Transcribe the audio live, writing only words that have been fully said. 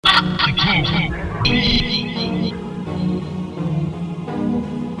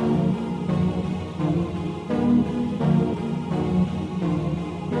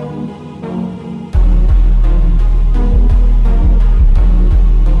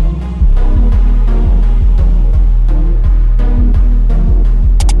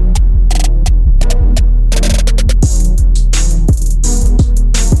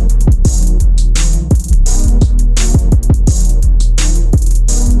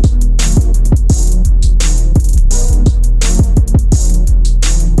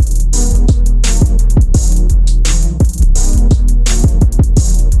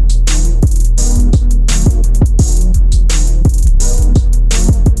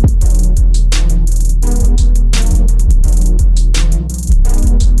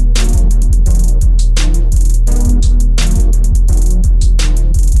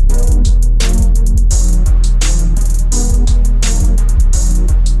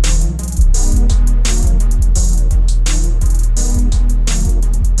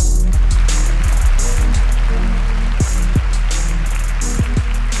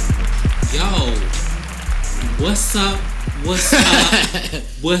What's up? What's up?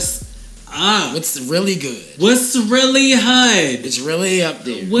 What's up? What's really good? What's really HUD? It's really up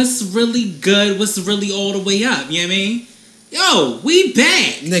there. What's really good? What's really all the way up? You know what I mean? Yo, we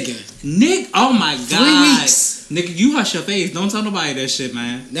back. Nigga, oh my God. 3 weeks. Nigga, you hush your face. Don't tell nobody that shit,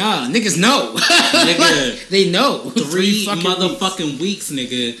 man. Nah, niggas know. Nigga. They know. 3 motherfucking weeks,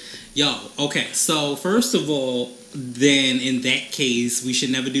 nigga. Yo, okay. So, first of all, then in that case, we should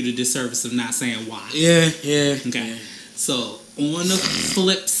never do the disservice of not saying why. Yeah. Okay. Yeah. So, on the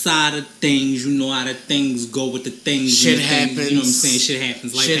flip side of things, you know how the things go with the things. Shit happens. You know what I'm saying? Shit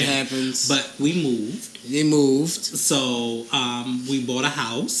happens. Like Shit that. happens. But we moved. They moved. So, we bought a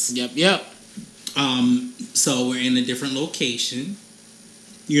house. Yep. So, we're in a different location.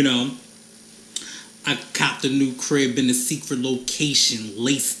 You know. I copped a new crib in a secret location,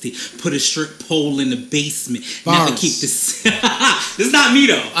 laced it, put a strip pole in the basement. Bars. Never keep this. This is not me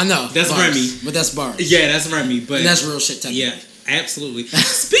though. I know. That's bars. Remy. But that's bars. Yeah, that's Remy. But And that's real shit technically. Yeah, absolutely.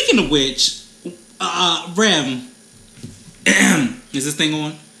 Speaking of which, Rem, is this thing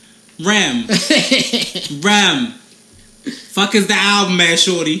on? Rem, fuck is the album at,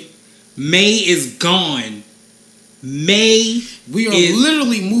 shorty? May is gone. May. We are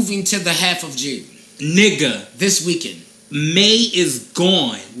literally moving to the half of June. Nigga. This weekend. May is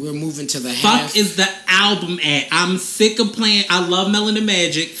gone. We're moving to the half. Fuck is the album at? I'm sick of playing. I love Melanin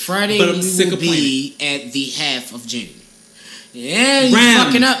Magic. Friday but I'm sick of be at the half of June. Yeah, you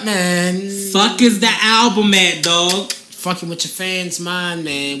fucking up, man. Fuck is the album at, dog? Fucking with your fans' mind,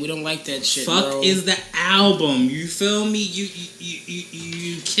 man. We don't like that shit, Fuck bro. is the album? You feel me?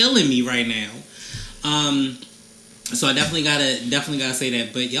 You killing me right now. So I definitely gotta say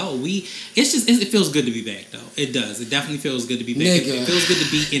that. But yo, it feels good to be back though. It does. It definitely feels good to be back. It feels good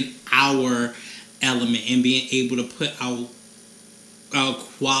to be in our element and being able to put out our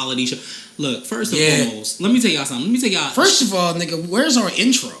quality show. Look, first and foremost, let me tell y'all something. First of all, nigga, where's our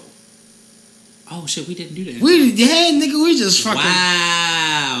intro? Oh shit, we didn't do that. We just fucking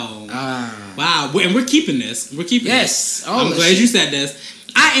wow. And we're keeping this. Yes. I'm glad you said this.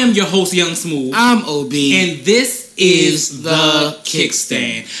 I am your host, Young Smooth. I'm OB. And this is The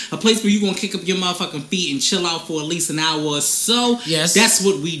Kickstand. A place where you're going to kick up your motherfucking feet and chill out for at least an hour or so. Yes. That's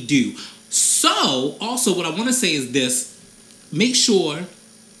what we do. So, also what I want to say is this. Make sure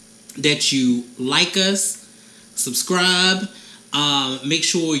that you like us, subscribe. Make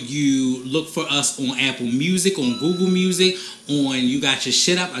sure you look for us on Apple Music, on Google Music, you got your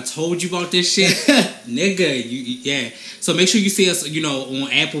shit up. I told you about this shit. Nigga, yeah. So make sure you see us,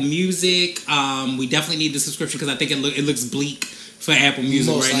 on Apple Music. We definitely need the subscription because I think it looks bleak for Apple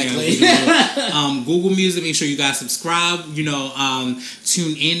Music most right likely. now. Google Music, make sure you guys subscribe.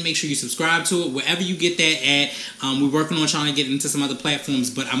 Tune in, make sure you subscribe to it. Wherever you get that at, we're working on trying to get into some other platforms,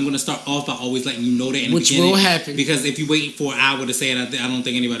 but I'm going to start off by always letting you know that in the beginning. Which will happen. Because if you wait for an hour to say it, I don't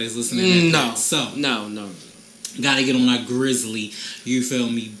think anybody's listening. No. So, No. Gotta get on our grizzly, you feel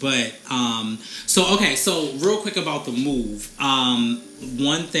me? But, so real quick about the move.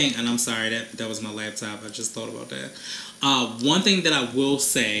 One thing, and I'm sorry, that was my laptop. I just thought about that. One thing that I will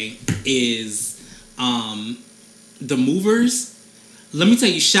say is the movers. Let me tell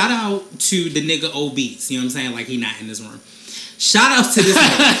you, shout out to the nigga OBs. You know what I'm saying? Like he not in this room. Shout out to this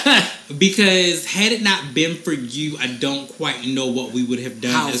nigga. Because had it not been for you, I don't quite know what we would have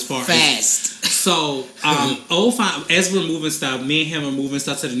done as far as. So, as we're moving stuff, me and him are moving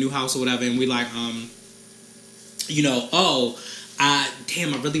stuff to the new house or whatever, and we like, I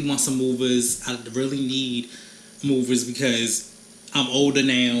really want some movers. I really need movers because I'm older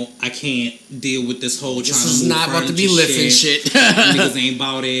now. I can't deal with this whole This is not about to be lifting shit. Niggas ain't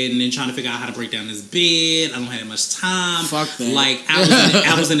about it, and then trying to figure out how to break down this bed. I don't have much time. Fuck that. Like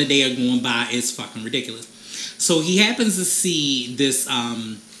hours in the day are going by. It's fucking ridiculous. So he happens to see this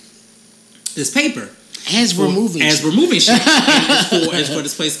this paper. As we're moving shit. It's for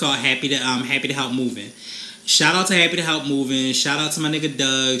this place called Happy to Help Moving. Shout out to Happy to Help Moving. Shout out to my nigga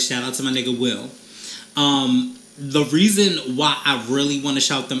Doug. Shout out to my nigga Will. The reason why I really want to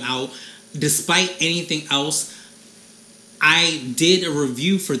shout them out, despite anything else, I did a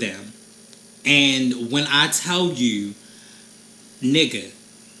review for them. And when I tell you, nigga,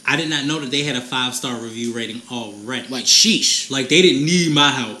 I did not know that they had a 5-star review rating already. Like, sheesh. Like, they didn't need my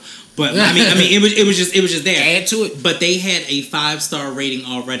help. But I mean, it was just there. Add to it. But they had a 5-star rating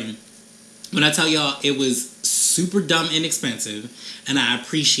already. When I tell y'all, it was super dumb inexpensive, and I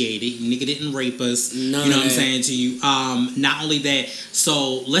appreciate it. Nigga didn't rape us. You know what I'm saying to you. Not only that.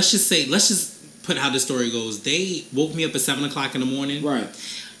 So let's just put how the story goes. They woke me up at 7:00 in the morning. Right.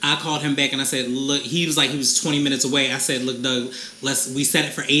 I called him back and I said, look, he was 20 minutes away. I said, look, Doug, we set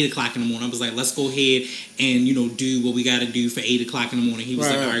it for 8:00 in the morning. I was like, let's go ahead and, do what we got to do for 8:00 in the morning. He was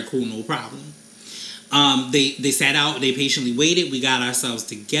like, all right, cool, no problem. They sat out, they patiently waited. We got ourselves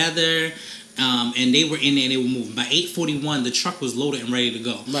together. And they were in there and they were moving. By 8:41, the truck was loaded and ready to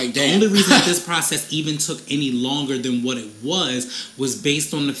go. Like, the only reason that this process even took any longer than what it was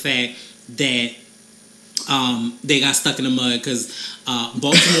based on the fact that they got stuck in the mud because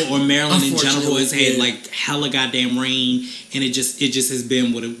Baltimore or Maryland in general has had like hella goddamn rain, and it just has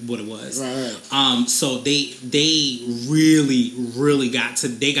been what it was. Right. So they really got to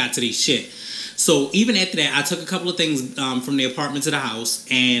their shit. So even after that, I took a couple of things from the apartment to the house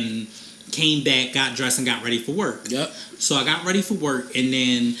and came back, got dressed, and got ready for work. Yep. So I got ready for work, and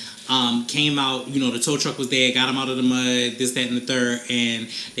then came out. The tow truck was there. Got them out of the mud. This, that, and the third, and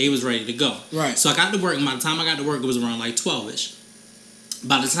they was ready to go. Right. So I got to work, and by the time I got to work, it was around like 12ish.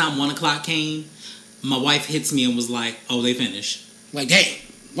 By the time 1:00 came, my wife hits me and was like, "Oh, they finished." Like, damn.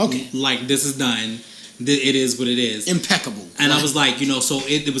 Okay. Like, this is done. It is what it is. Impeccable. And I was like, so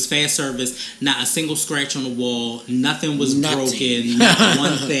it was fast service. Not a single scratch on the wall. Nothing was broken. Not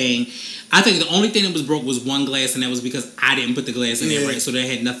one thing. I think the only thing that was broke was one glass, and that was because I didn't put the glass in there, right? So that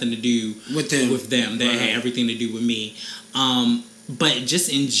had nothing to do with them. That had everything to do with me. But just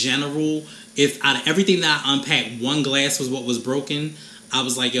in general, if out of everything that I unpacked, one glass was what was broken, I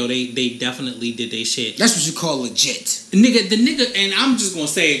was like, yo, they definitely did their shit. That's what you call legit. The nigga, and I'm just gonna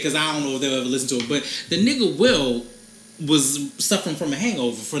say it because I don't know if they'll ever listen to it, but the nigga Will was suffering from a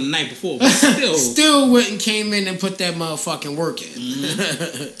hangover from the night before, but still went and came in and put that motherfucking work in.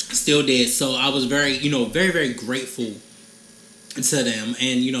 Mm-hmm. Still did. So I was very, very, very grateful to them.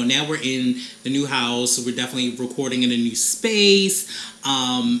 And, now we're in the new house. So we're definitely recording in a new space.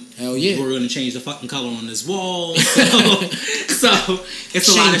 Hell yeah. We're going to change the fucking color on this wall. So it's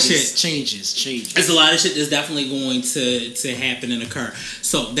a lot of shit. Changes. It's a lot of shit that's definitely going to happen and occur.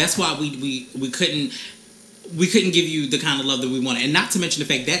 So that's why we couldn't give you the kind of love that we wanted. And not to mention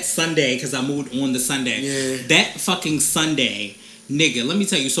the fact that Sunday, because I moved on the Sunday, that fucking Sunday, nigga, let me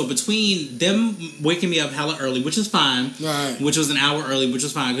tell you, so between them waking me up hella early, which is fine, right, which was an hour early, which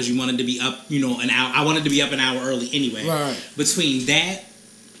was fine because you wanted to be up, an hour. I wanted to be up an hour early anyway. Right. Between that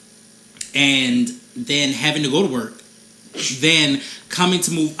and then having to go to work, then coming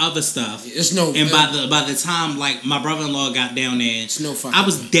to move other stuff. It's no. And by the time like my brother-in-law got down there, it's no fucking. I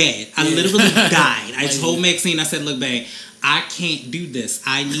was dead. I literally died. I told Maxine, I said, "Look, babe, I can't do this.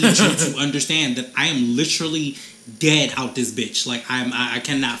 I need you to understand that I am literally dead out this bitch. Like I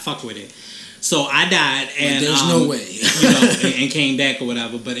cannot fuck with it." So I died, and there's no way, and came back or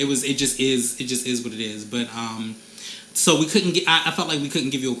whatever. But it just is what it is. But so we couldn't get. I felt like we couldn't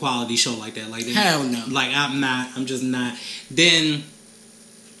give you a quality show like that. Like hell no. Like I'm just not. Then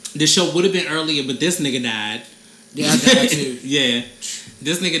the show would have been earlier, but this nigga died. Yeah, I died too. Yeah.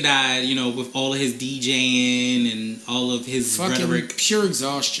 This nigga died, with all of his DJing and all of his fucking rhetoric. Pure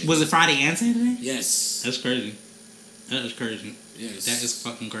exhaustion. Was it Friday and Saturday? Yes. That's crazy. That is crazy. Yes. That is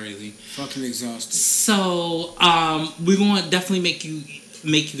fucking crazy. Fucking exhausted. So, we're gonna definitely make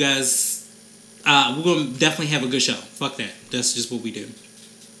you guys. We're gonna definitely have a good show. Fuck that. That's just what we do.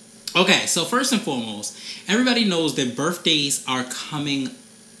 Okay, so first and foremost, everybody knows that birthdays are coming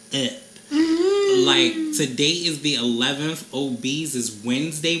up. Like, today is the 11th. OB's is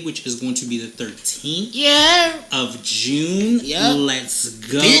Wednesday, which is going to be the 13th of June. Yep. Let's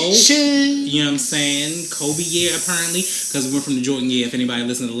go. Bitches. You know what I'm saying? Kobe year, apparently. Because we went from the Jordan year, if anybody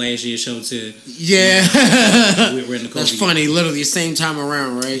listened to the last year's show, to... Yeah. We're in the Kobe That's funny. Literally the same time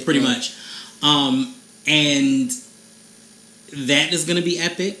around, right? Pretty much. And... That is going to be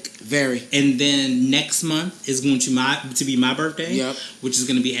epic. Very. And then next month is going to be my birthday. Yep. Which is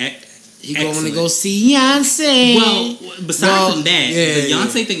going to be He going to go see Beyonce. Well, besides from that, the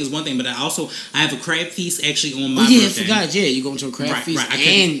Beyonce thing is one thing, but I have a crab feast actually on my birthday. I forgot. Yeah, you going to a crab feast.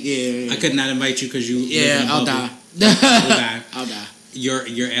 Right. I could not invite you because you. Yeah, I'll die. I'll die. Your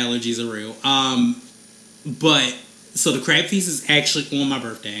allergies are real. But so the crab feast is actually on my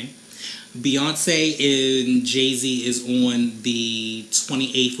birthday. Beyonce and Jay-Z is on the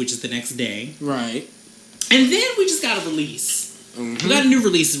 28th, which is the next day. Right. And then we just got a release. Mm-hmm. We got a new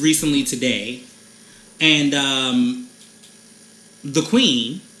release recently today. And the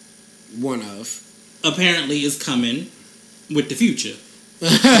Queen, one of, apparently is coming with the future.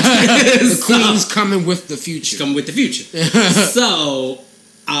 The Queen's coming with the future. She's coming with the future. So,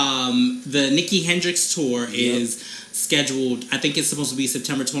 the Nikki Hendrix tour is scheduled, I think it's supposed to be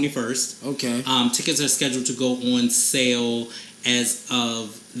September 21st. Okay. Tickets are scheduled to go on sale as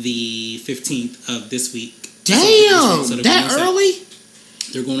of the 15th of this week. Damn! So that early?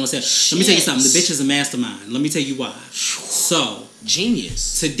 They're going on sale. Shit. Let me tell you something. The bitch is a mastermind. Let me tell you why. So,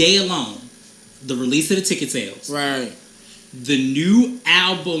 genius. Today alone, the release of the ticket sales. Right. The new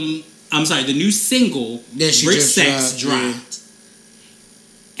album, the new single, Rich Sex, dropped.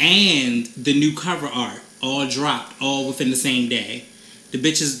 Yeah. And the new cover art all dropped all within the same day. The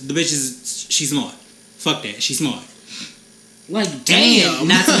bitch is she's smart. Fuck that. She's smart. Like, damn. And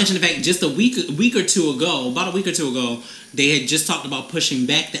not to mention the fact, just about a week or two ago, they had just talked about pushing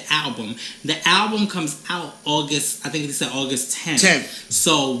back the album. The album comes out August 10th.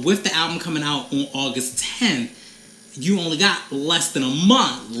 So with the album coming out on August 10th, you only got less than a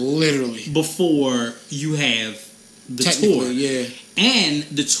month. Literally. Before you have the tour. Yeah. And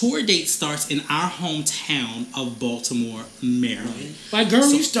the tour date starts in our hometown of Baltimore, Maryland. Like,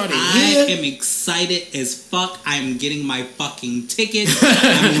 girl, you started here. I am excited as fuck. I am getting my fucking tickets.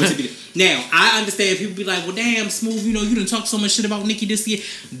 I'm going to be there. Now, I understand people be like, well, damn, Smooth, you done talk so much shit about Nicki this year.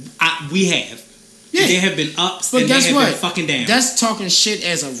 We have. Yeah. There have been ups and there have been fucking downs. That's talking shit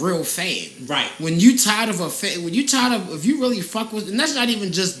as a real fan. Right. When you tired of if you really fuck with, and that's not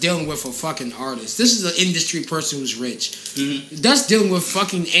even just dealing with a fucking artist. This is an industry person who's rich. Mm-hmm. That's dealing with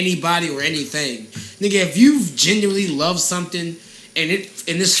fucking anybody or anything. Nigga, if you genuinely love something and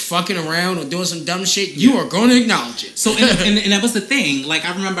it's fucking around or doing some dumb shit, you are going to acknowledge it. So, and that was the thing. Like,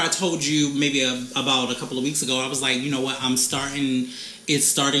 I remember I told you maybe about a couple of weeks ago, I was like, you know what, it's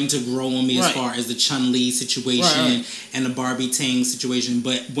starting to grow on me as far as the Chun-Li situation and the Barbie Tang situation.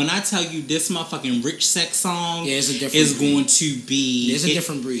 But when I tell you this motherfucking Rich Sex song is going to be... It's a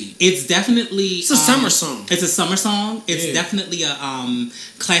different breed. It's definitely... It's a summer song. It's a summer song. It's definitely a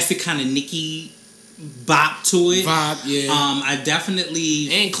classic kind of Nicki bop to it. I definitely...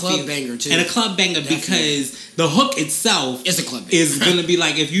 And club banger, too. And a club banger because the hook itself is a club banger. Is going to be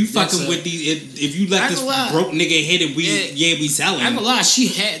like, if you fucking with these... If you let this broke nigga hit it, we selling. I'm gonna lie, she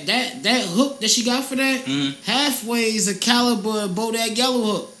had that hook that she got for that, halfway is a Caliber Bodak Yellow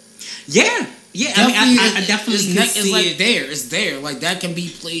hook. Yeah. Yeah, I definitely can see it. It's there. Like, that can be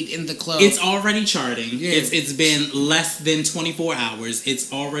played in the club. It's already charting. Yeah. It's been less than 24 hours.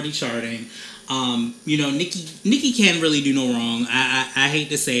 It's already charting. Nicki can't really do no wrong. I hate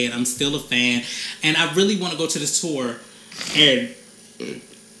to say it. I'm still a fan. And I really want to go to this tour. And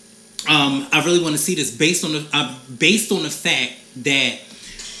I really want to see this based on the fact that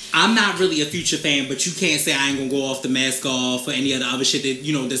I'm not really a Future fan, but you can't say I ain't gonna go off the mask off or any other shit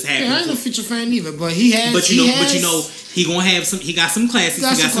that that's happening. Yeah, I ain't a Future fan either, but he has. But he gonna have some. He got some classics.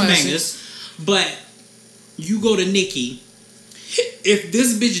 He got some bangers. But you go to Nicki. If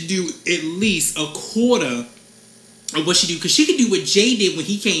this bitch do at least a quarter of what she do, because she could do what Jay did when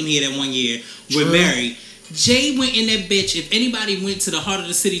he came here that one year with Mary. Jay went in that bitch. If anybody went to the Heart of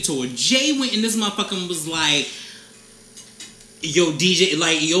the City tour, Jay went in this motherfucker and was like, yo, DJ,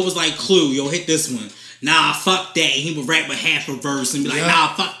 like, yo was like, Clue, yo, hit this one. Nah, fuck that. And he would rap with half a verse and be like,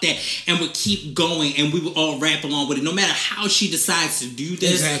 nah, fuck that. And would keep going and we would all rap along with it. No matter how she decides to do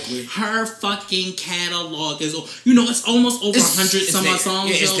this, her fucking catalog is, it's almost over 100 some odd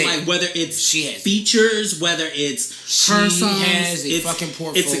songs. Like, whether it's features, whether it's her songs, has a fucking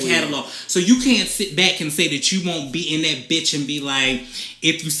portfolio. It's a catalog. So you can't sit back and say that you won't be in that bitch and be like,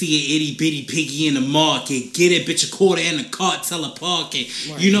 if you see an itty bitty piggy in the market, get it bitch a quarter in the cart, tell her park it.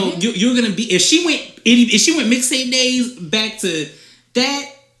 Right. You're gonna be, if she went mixtape days back to that,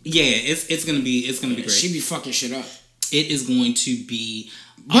 it's gonna be great. She be fucking shit up. It is going to be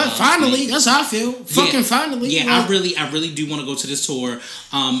But finally, that's how I feel. Fucking finally. Yeah, I really do want to go to this tour.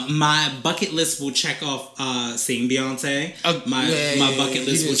 My bucket list will check off seeing Beyonce. My bucket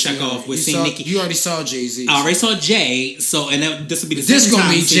list will check off with seeing Nicki. You already saw Jay-Z. I already saw Jay. So, and this will be the this second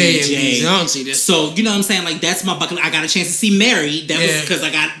time be seeing Jay. Beyonce. So, you know what I'm saying? Like, that's my bucket list. I got a chance to see Mary. That was because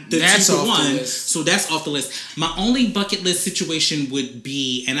I got the 2-for-1. So that's off the list. My only bucket list situation would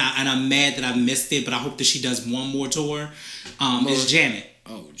be, and I'm mad that I missed it, but I hope that she does one more tour, is Janet.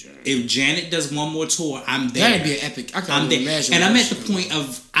 Oh, Janet. If Janet does one more tour, I'm there. That'd be an epic. I can't imagine. And I'm at the point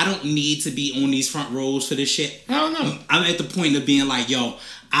of I don't need to be on these front rows for this shit. I don't know. I'm at the point of being like, yo,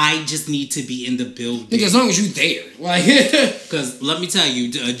 I just need to be in the building. Nigga, as long as you there. Like, because let me tell you,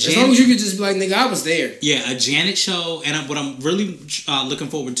 as long as you could just be like, nigga, I was there. Yeah, a Janet show. And what I'm really looking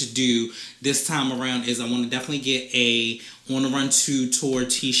forward to do this time around is I want to definitely get a On the Run 2 tour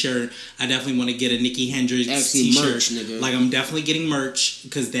t-shirt. I definitely want to get a Nikki Hendrix t-shirt. Merch, nigga. Like, I'm definitely getting merch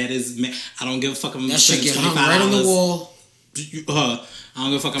because that is, I don't give a fuck if I'm spending $25 right on the wall. I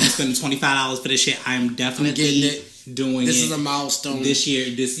don't give a fuck if I'm spending $25 for this shit. I am definitely doing this it. Is a milestone this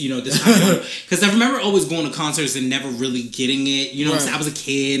year. This time because I remember always going to concerts and never really getting it. You know, what I'm saying? I was a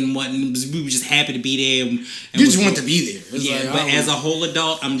kid and we were just happy to be there. And you just want to be there. It's but as a whole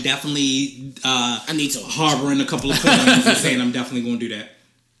adult, I'm definitely I need to harboring a couple of coins and saying I'm definitely going to do that.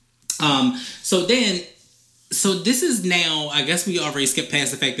 So this is now, I guess we already skipped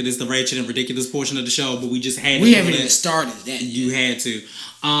past the fact that it's the ratchet and ridiculous portion of the show, but we just had we haven't even started that. You had to.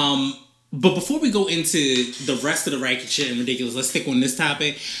 But before we go into the rest of the ratchet and ridiculous, let's stick on this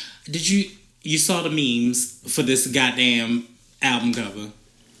topic. Did you saw the memes for this goddamn album cover?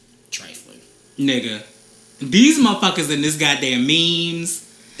 Trifling. Nigga. These motherfuckers in this goddamn memes.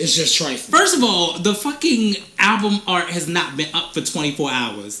 It's just trifling. First of all, the fucking album art has not been up for 24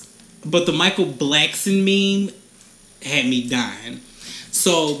 hours. But the Michael Blackson meme had me dying.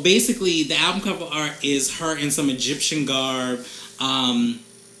 So basically, the album cover art is her in some Egyptian garb.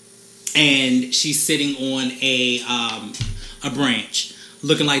 And she's sitting on a branch,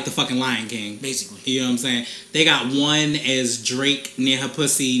 looking like the fucking Lion King. Basically. You know what I'm saying? They got one as Drake near her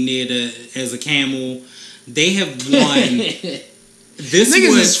pussy, as a camel. They have one. This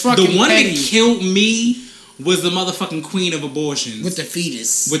was the one petty. That killed me was the motherfucking queen of abortions. With the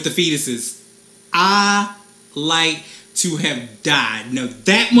fetus. With the fetuses. I like to have died. No,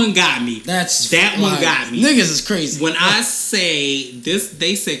 that one got me. That one got me. Niggas is crazy. When I say this,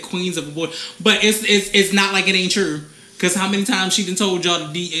 they said queens of abortion, but it's not like it ain't true. Cause how many times she done told y'all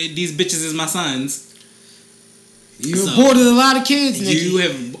that these bitches is my sons? You aborted a lot of kids, nigga. You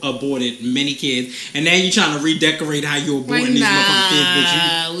have aborted many kids, and now you trying to redecorate how you aborting these motherfucking kids,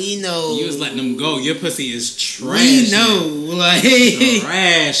 bitch. We know. You was letting them go. Your pussy is trash. We know, like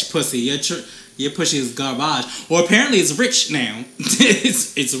trash pussy. Your pussy is garbage. Or apparently it's rich now.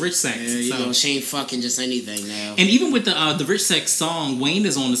 it's rich sex. Yeah, you know, she ain't fucking just anything now. And even with the rich sex song, Wayne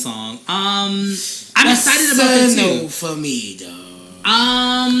is on the song. I'm excited about that too. No for me though.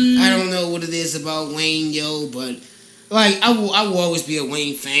 I don't know what it is about Wayne, yo, but like I will always be a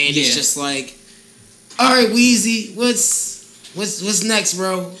Wayne fan. Yeah. It's just like, all right, Weezy, what's next,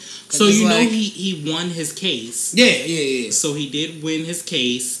 bro? So you know he won his case. Yeah. So he did win his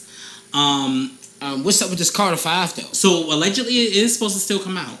case. What's up with this Carter 5 though? So allegedly it is supposed to still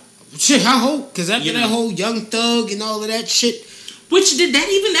come out. Shit, I hope, because after that whole Young Thug and all of that shit. Which, did that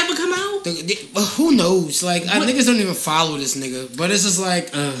even ever come out? Who knows? Like, niggas don't even follow this nigga. But it's just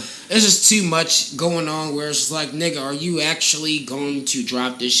like, there's just too much going on where it's just like, nigga, are you actually going to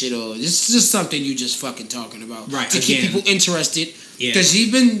drop this shit, or this is just something you just fucking talking about? Right, to keep people interested. Yeah. Because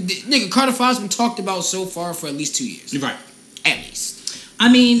nigga, Carter 5's been talked about so far for at least 2 years. Right. At least. I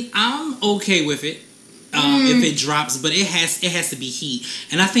mean, I'm okay with it. If it drops, but it has to be heat.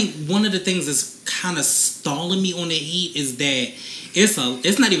 And I think one of the things that's kind of stalling me on the heat is that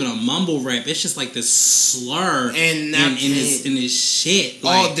it's not even a mumble rap. It's just like this slur in his shit.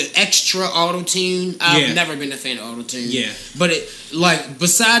 Like, all the extra auto tune. I've never been a fan of auto tune. Yeah, but it like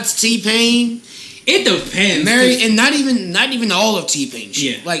besides T-Pain. It depends. And not even all of T-Pain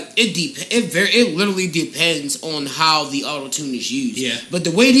shit. Yeah. Like it literally depends on how the auto-tune is used. Yeah. But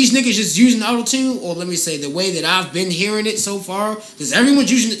the way these niggas just using auto-tune, or let me say the way that I've been hearing it so far, because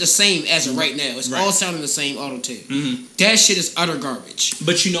everyone's using it the same as of right now. It's all sounding the same auto-tune. Mm-hmm. That shit is utter garbage.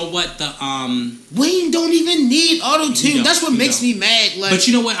 But you know what? Wayne don't even need auto-tune. That's what makes me mad. Like, but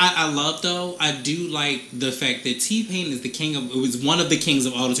you know what I love though? I do like the fact that T-Pain is it was one of the kings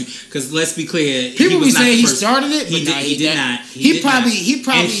of auto-tune. Because let's be clear, people be saying he started it, but he did not. He probably,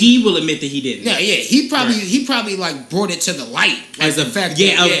 and he will admit that he didn't. Yeah. He probably like brought it to the light, like as a fact.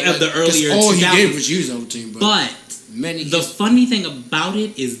 Yeah, of the earlier. all 2000s. He did was use auto-tune. But The funny thing about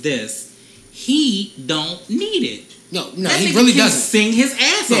it is this: he don't need it. No, that he really doesn't. Sing his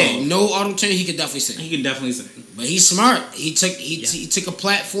ass off. No auto tune. He could definitely sing. He can definitely sing. But he's smart. He took a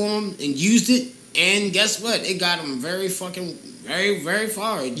platform and used it, and guess what? It got him very very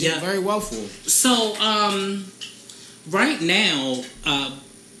far. It did very well for him. So right now,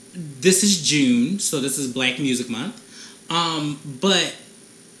 this is June, so this is Black Music Month. But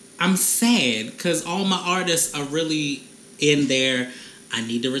I'm sad because all my artists are really in their I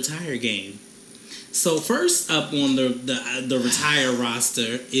need to retire game. So first up on the retire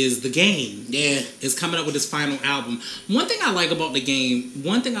roster is The Game. Yeah. It's coming up with his final album. One thing I like about The Game,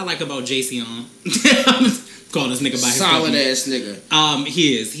 one thing I like about Jayceon, call this nigga by his solid ass nigga.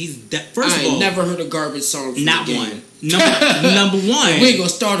 He is. First of all, never heard a garbage song from not The Game. one. Number one. We ain't gonna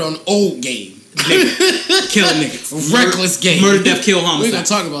start on old Game. Nigga, killing niggas. Reckless Game. Murder, death, kill, homicide. We ain't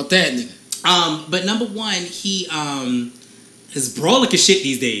gonna talk about that nigga. But number one, he his brolic as shit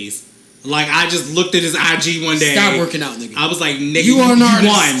these days. Like, I just looked at his IG one day. Stop working out, nigga. I was like, nigga, you are an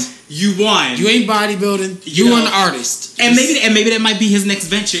artist. You won. You ain't bodybuilding. You are an artist. And maybe that might be his next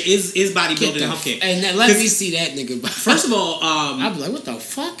venture is bodybuilding and healthcare. And let me see that nigga. First of all, I'd be like, what the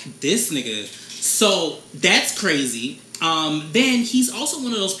fuck? This nigga. So that's crazy. Then he's also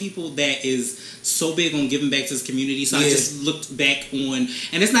one of those people that is so big on giving back to his community. So I just looked back on,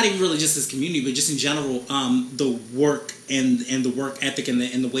 and it's not even really just his community, but just in general, the work and the work ethic and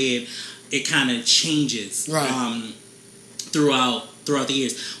the way it kind of changes throughout the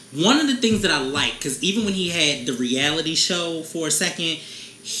years. One of the things that I like, because even when he had the reality show for a second,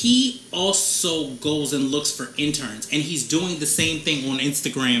 he also goes and looks for interns, and he's doing the same thing on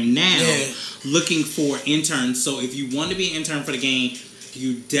Instagram now, looking for interns. So if you want to be an intern for The Game,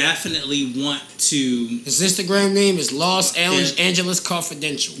 you definitely want to. His Instagram name is Los Angeles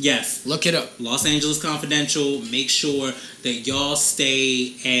Confidential. Yes, look it up. Los Angeles Confidential. Make sure that y'all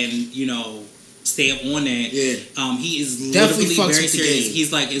stay and stay up on that. Yeah. He is definitely literally very serious.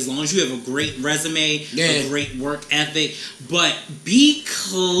 He's like, as long as you have a great resume, a great work ethic, but be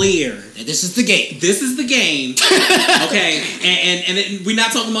clear that this is The Game. This is The Game. Okay, and we're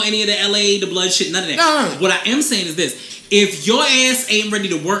not talking about any of the LA, the blood shit, none of that. No. What I am saying is this: if your ass ain't ready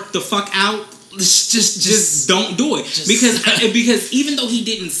to work the fuck out, just don't do it. Because even though he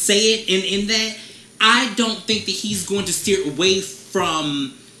didn't say it in that, I don't think that he's going to steer away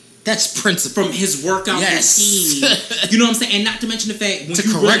from. That's principle. From his workout routine. You know what I'm saying? And not to mention the fact when to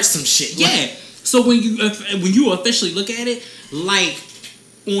correct some shit. Yeah. So when you officially look at it, like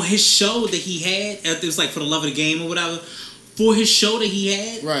on his show that he had, it was like For the Love of the Game or whatever. For his show that he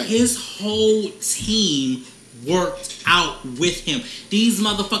had, his whole team worked out with him. These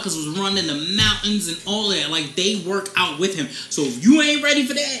motherfuckers was running the mountains and all of that. Like, they work out with him. So if you ain't ready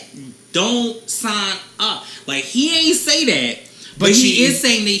for that, don't sign up. Like, he ain't say that. But he is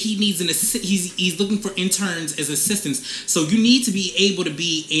saying that he needs he's looking for interns as assistants. So you need to be able to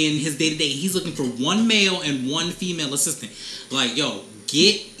be in his day-to-day. He's looking for one male and one female assistant. Like, yo,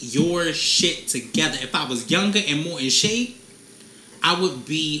 get your shit together. If I was younger and more in shape, I would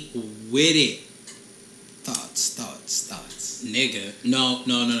be with it. Thoughts. Nigga. No.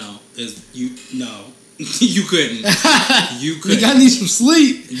 You couldn't. Nigga, I need some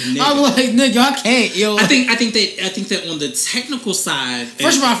sleep. I'm like, nigga, I can't, yo. I think that on the technical side.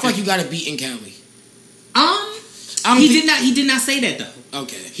 First of all, I feel like you gotta beat in Cali. He did not say that though.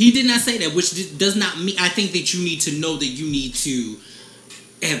 Okay. He did not say that, which does not mean. I think that you need to know that you need to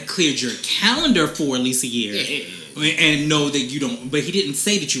have cleared your calendar for at least a year. And know that you don't, but he didn't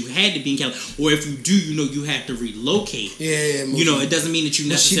say that you had to be in Cali, or if you do, you have to relocate. It doesn't mean that you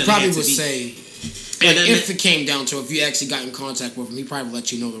necessarily. She probably would say, if it came down to it, if you actually got in contact with him, he probably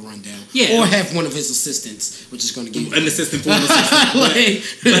let you know the rundown. Or have one of his assistants, which is going to give you an assistant for an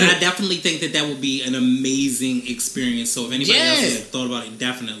assistant. But I definitely think that would be an amazing experience. So if anybody else has thought about it,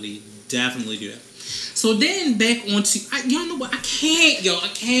 definitely do that. So then back onto, y'all know what? I can't.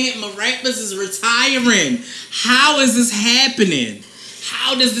 My rappers is retiring. How is this happening?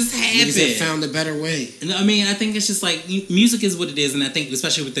 How does this happen? Niggas have found a better way. I mean, I think it's just like music is what it is, and I think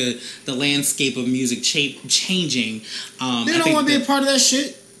especially with the landscape of music changing, they don't want to be a part of that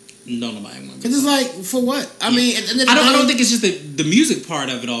shit. No, nobody wants. Because it's like, for what? I mean, I don't think it's just the music part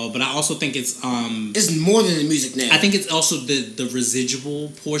of it all, but I also think it's more than the music now. I think it's also the residual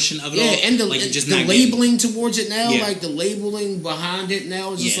portion of it all. Yeah, and the labeling towards it now, like the labeling behind it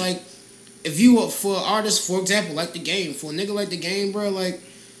now is just like, if you for an artist, for example, like The Game, for a nigga like The Game, bro, like,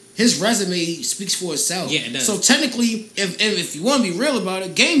 his resume speaks for itself. Yeah, it does. So technically, if you want to be real about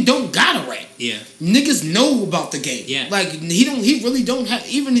it, Game don't gotta rap. Yeah. Niggas know about the Game. Yeah. Like he really don't have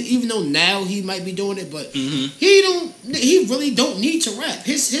even though now he might be doing it, but he really don't need to rap.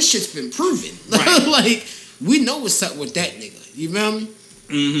 His shit's been proven. Right. Like we know what's up with that nigga. You feel me?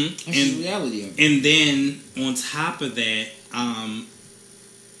 Mm-hmm. That's the reality of it. And then on top of that,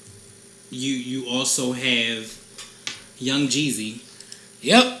 you also have Young Jeezy.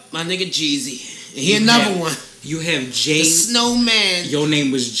 Yep, my nigga Jeezy. He another one. You have Jay. The Snowman. Your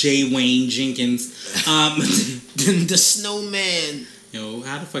name was Jay Wayne Jenkins. The Snowman. Yo,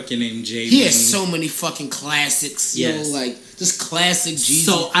 how the fuck your name Jay He Wayne? has so many fucking classics. Yes. Yo, like just classic Jeezy.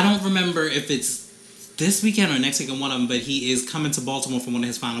 So I don't remember if it's this weekend or next weekend, one of them, but he is coming to Baltimore for one of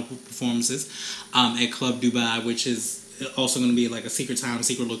his final performances at Club Dubai, which is also going to be like a secret time,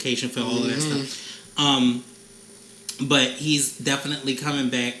 secret location for all of that stuff. But he's definitely coming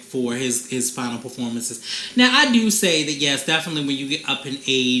back for his final performances. Now, I do say that, yes, definitely when you get up in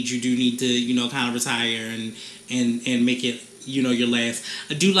age, you do need to, kind of retire and make it, your last.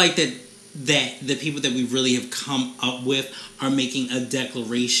 I do like that the people that we really have come up with are making a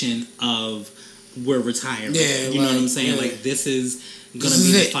declaration of we're retiring. Yeah, you know what I'm saying? Yeah. Like, this is going to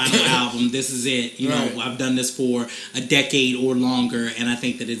be the final album. This is it. You know, I've done this for a decade or longer, and I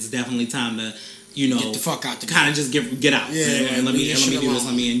think that it's definitely time to, get the fuck out. Kind of just get out. Yeah, and let me do this.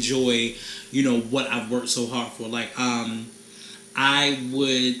 Let me enjoy, what I've worked so hard for. Like, I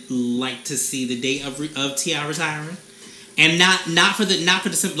would like to see the day of T.I. retiring. And not for the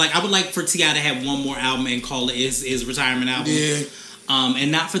simple, like, I would like for T.I. to have one more album and call it his retirement album. Yeah.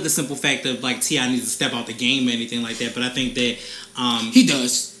 And not for the simple fact of like T.I. needs to step out the game or anything like that, but I think that he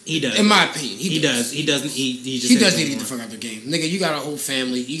does. He does. In my opinion, he does. He doesn't. He does need to get the fuck out the game, nigga. You got a whole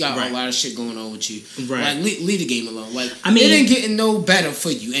family. You got a lot of shit going on with you. Right. Like leave the game alone. Like I mean, it ain't getting no better for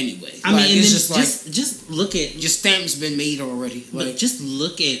you anyway. I mean, it's just look at your stamp's been made already. Like just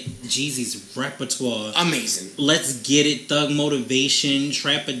look at Jeezy's repertoire. Amazing. Let's Get It, Thug Motivation,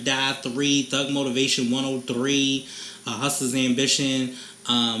 Trap or Die 3, Thug Motivation 103, Hustler's Ambition,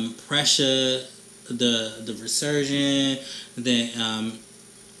 Pressure, the Resurgent, the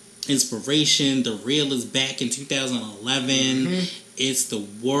Inspiration, The Real is back in 2011. It's the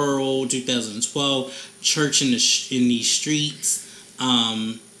World 2012. Church in these streets.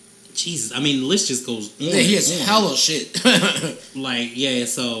 Jesus, I mean the list just goes on. Yeah, he has hella shit. Like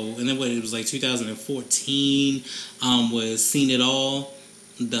so and then it was like 2014 was Seen It All,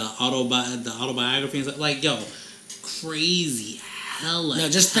 the autobiography and stuff. Like crazy hella. Now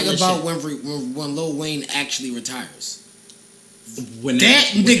just think about when Lil Wayne actually retires. When that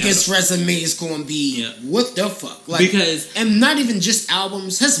nigga's resume is going to be what the fuck? Like, and not even just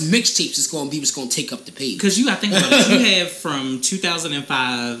albums, his mixtapes is going to be what's going to take up the page. Because you got to think about it. You have from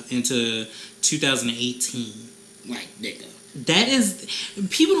 2005 into 2018. Like, nigga. That is,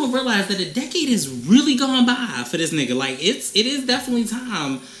 people don't realize that a decade has really gone by for this nigga. Like, it is definitely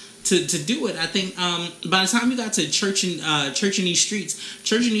time to do it. I think by the time you got to Church in These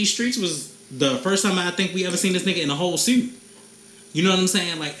Streets was the first time I think we ever seen this nigga in a whole suit. You know what I'm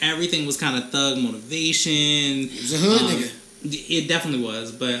saying? Like, everything was kind of Thug Motivation. It was a hood nigga. It definitely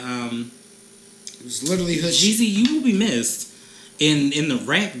was, but it was literally hood. Jeezy, you will be missed in the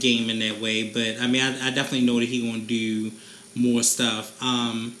rap game in that way. But I mean, I definitely know that he gonna do more stuff.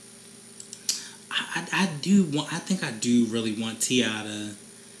 I think I do really want T.I. to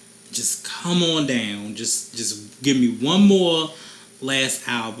just come on down. Just give me one more last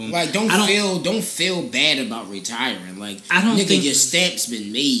album. Like, don't feel bad about retiring. Like, I don't think your stamp's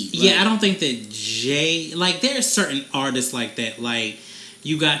been made. Like, I don't think that Jay, like, there are certain artists like that. Like,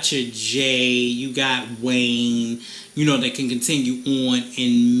 you got your Jay, you got Wayne, that can continue on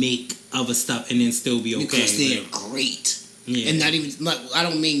and make other stuff and then still be okay. Because they're great. Yeah. And not even, like, I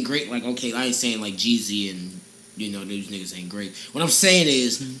don't mean great, like, okay, I ain't saying like Jeezy and, those niggas ain't great. What I'm saying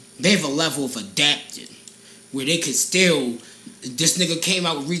is, they have a level of adapting where they could still, this nigga came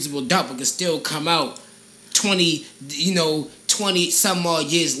out with Reasonable Doubt, but could still come out 20 some odd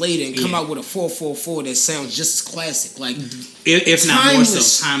years later and come out with a 444 that sounds just as classic. Like, if not more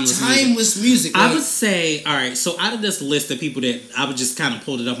so, timeless music. Like, I would say, all right, so out of this list of people that I would just kind of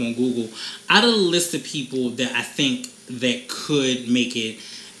pulled it up on Google, out of the list of people that I think that could make it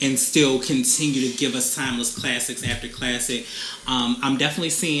and still continue to give us timeless classics after classic, I'm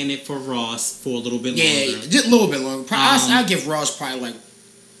definitely seeing it for Ross for a little bit longer. Yeah, just a little bit longer. I'll give Ross probably like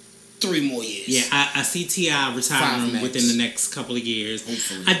 3 more years. Yeah, I see T.I. retiring within the next couple of years.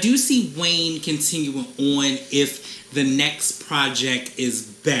 Hopefully. I do see Wayne continuing on if the next project is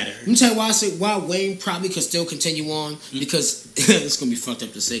better. Let me tell you why I say why Wayne probably could still continue on, because it's gonna be fucked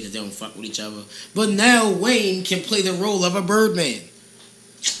up to say because they don't fuck with each other. But now Wayne can play the role of a Birdman.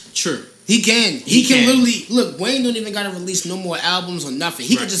 True. He can. He can literally look. Wayne don't even gotta release no more albums or nothing.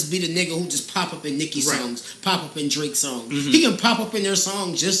 He can just be the nigga who just pop up in Nicki songs, pop up in Drake songs. Mm-hmm. He can pop up in their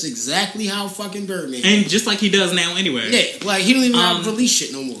songs just exactly how fucking Birdman. And just like he does now anyway. Yeah, like he don't even have to release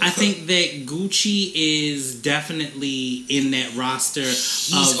shit no more. I think that Gucci is definitely in that roster.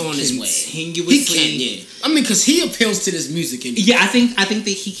 He's on his way. He can, yeah. I mean, because he appeals to this music anyway. Yeah, I think that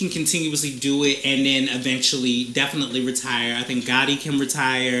he can continuously do it and then eventually definitely retire. I think Gotti can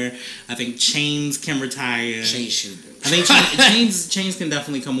retire. I think Chains can retire. Chains should. I think Chains can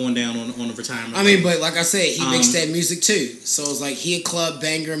definitely come on down on a retirement. I mean, but like I said, he makes that music too. So it's like he a club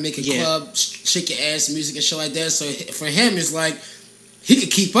banger, making club shake your ass music and shit like that. So for him, it's like he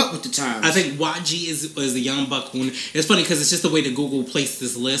could keep up with the times. I think YG is a young buck. It's funny because it's just the way that Google placed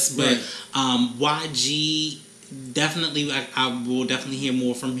this list, but YG. Definitely, I will definitely hear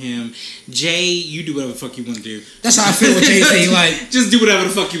more from him. Jay, you do whatever the fuck you want to do. That's how I feel with Jay-Z. Like, just do whatever the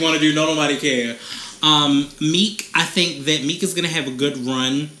fuck you want to do. No, nobody care. Meek, I think that Meek is gonna have a good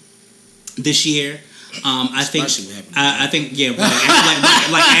run this year. I think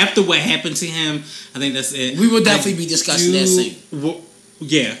like after what happened to him, I think that's it. We will definitely be discussing that soon.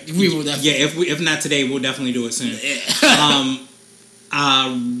 Yeah, we will definitely. Yeah, if not today, we'll definitely do it soon. Yeah.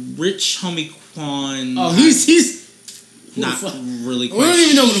 Rich homie Quan. Oh, he's not really. We don't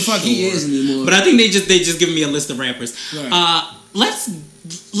even know who the fuck he is anymore. But I think they just giving me a list of rappers. Right. Let's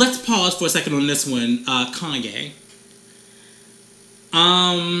pause for a second on this one. Kanye.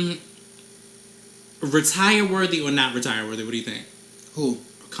 Retire worthy or not retire worthy? What do you think? Who?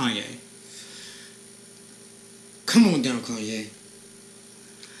 Kanye. Come on down, Kanye.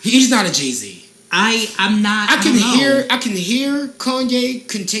 He's not a Jay-Z. I'm not. I can hear Kanye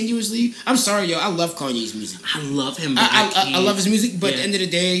continuously. I'm sorry, yo. I love Kanye's music. I love him. I love his music, but at the end of the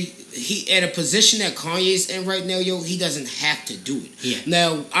day, he at a position that Kanye's in right now, yo. He doesn't have to do it. Yeah.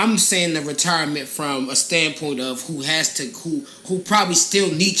 Now I'm saying the retirement from a standpoint of who probably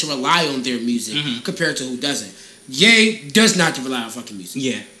still need to rely on their music compared to who doesn't. Ye does not to rely on fucking music.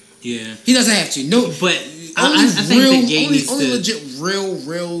 Yeah. Yeah. He doesn't have to. No, but. I think that Ye needs to... legit,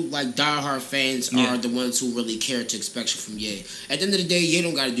 real, like, diehard fans are the ones who really care to expect from Ye. At the end of the day, Ye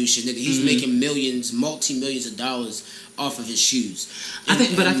don't gotta do shit, nigga. He's making multi-millions of dollars off of his shoes. I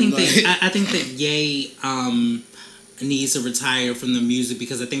think that Ye needs to retire from the music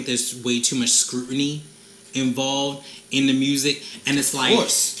because I think there's way too much scrutiny involved in the music, and it's like,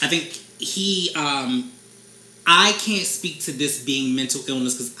 I think he, I can't speak to this being mental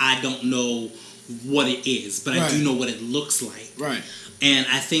illness because I don't know what it is, but I do know what it looks like. Right. And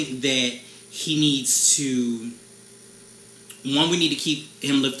I think that he needs to. One, we need to keep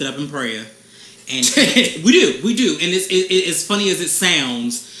him lifted up in prayer, and we do. And it's as funny as it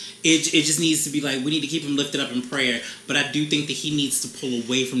sounds, it just needs to be like we need to keep him lifted up in prayer. But I do think that he needs to pull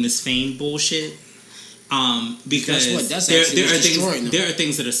away from this fame bullshit. Because there are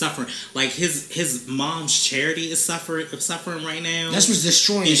things that are suffering. Like his mom's charity is suffering right now. That's what's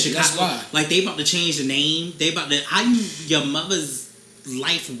destroying in Chicago. That's why. Like they about to change the name. They about to your mother's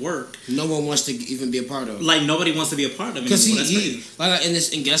life work. No one wants to even be a part of. Like nobody wants to be a part of it. Because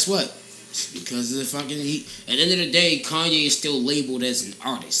and guess what? Because of the fucking at the end of the day, Kanye is still labeled as an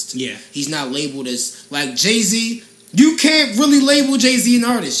artist. Yeah, he's not labeled as like Jay-Z. You can't really label Jay-Z an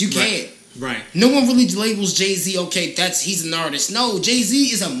artist. You can't. Right. No one really labels Jay-Z, okay, he's an artist. No, Jay-Z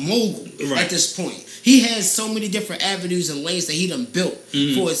is a mogul at this point. He has so many different avenues and lanes that he done built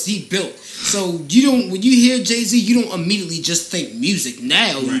he built. So when you hear Jay-Z, you don't immediately just think music.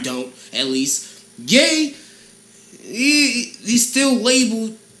 Now you don't, at least. Ye, he's still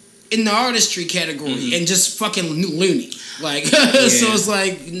labeled in the artistry category and just fucking loony. Like so it's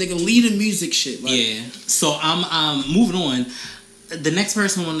like nigga lead the music shit. Like, yeah. So I'm moving on. The next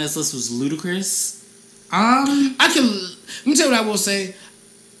person on this list was Ludacris. Let me tell you what I will say.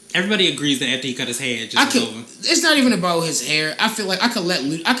 Everybody agrees that after he cut his hair, over. It's not even about his hair. I feel like I could let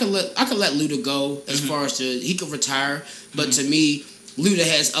Luda go as far as he could retire. But to me, Luda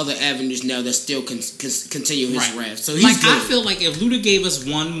has other avenues now that still can continue his rap. So he's good. I feel like if Luda gave us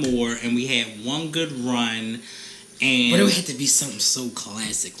one more and we had one good run. But it would have to be something so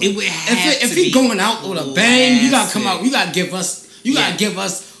classic. Like, it would have if he going out with a bang, you gotta come out. You gotta give us. You gotta give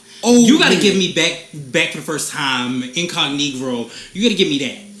us. You gotta give me back for the first time, Incognito. You gotta give me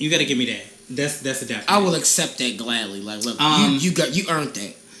that. You gotta give me that. That's a definite. I will accept that gladly. Like, look, you earned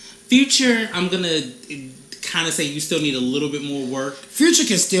that. Future, I'm gonna kind of say you still need a little bit more work. Future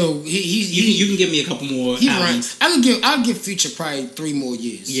can still you can give me a couple more albums. I'll give Future probably 3 more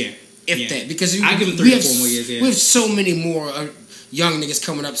years. Yeah, if that, because I give him 3 or 4 more years. Yeah. We have so many more young niggas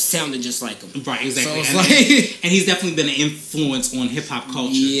coming up sounding just like him. Right, exactly. So it's and he's definitely been an influence on hip hop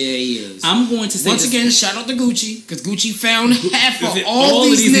culture. Yeah, he is. I'm going to say once again, shout out to Gucci, because Gucci found half of all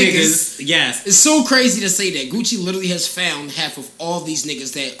these niggas. Yes, it's so crazy to say that Gucci literally has found half of all these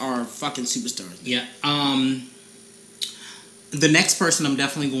niggas that are fucking superstars. Yeah. The next person I'm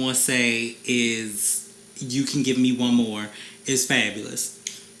definitely going to say is you can give me one more is Fabulous.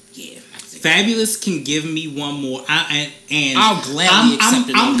 Yeah. Fabulous can give me one more, and I'll gladly accept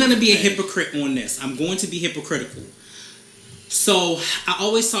it. I'm going to be a hypocrite on this. I'm going to be hypocritical. So I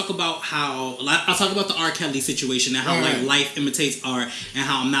always talk about how I talk about the R. Kelly situation and how like life imitates art and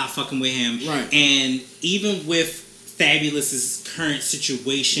how I'm not fucking with him. Right. And even with Fabulous's current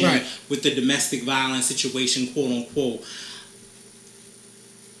situation with the domestic violence situation, quote unquote,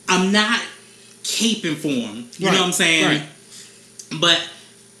 I'm not caping for him. You know what I'm saying? Right. But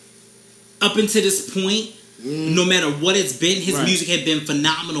up until this point, no matter what it's been, his music had been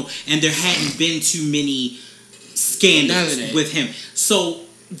phenomenal, and there hadn't been too many scandals with him. So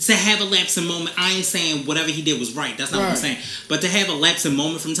to have a lapsing moment, I ain't saying whatever he did was right. That's not what I'm saying. But to have a lapsing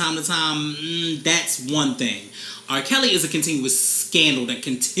moment from time to time, that's one thing. R. Kelly is a continuous scandal that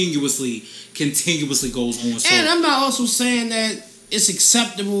continuously goes on. So, and I'm not also saying that it's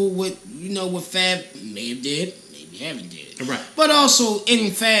acceptable what Fab may have did, maybe haven't did. Right. But also in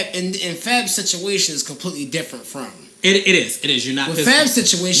Fab's situation is completely different from. It is. You're not with Fab's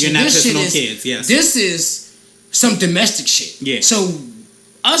situation. You're not this pissing shit on is kids. Yes. This is some domestic shit. Yeah. So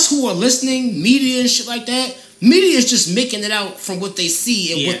us who are listening, media and shit like that, media is just making it out from what they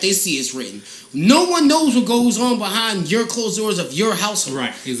see and what they see is written. No one knows what goes on behind your closed doors of your household.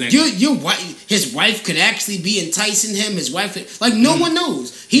 Right, exactly. Your wife, his wife could actually be enticing him. His wife could, no one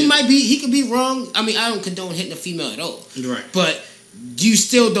knows. He could be wrong. I mean, I don't condone hitting a female at all. Right. But you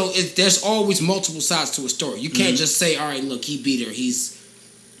still don't, there's always multiple sides to a story. You can't just say, all right, look, he beat her. This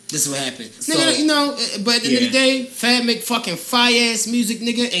is what happened. So, nigga, but at the end of the day, Fab make fucking fire-ass music,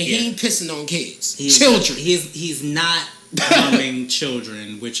 nigga, and he ain't pissing on kids. Children. He's not harming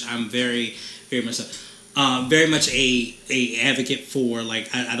children, which I'm very, very much very much a advocate for. Like,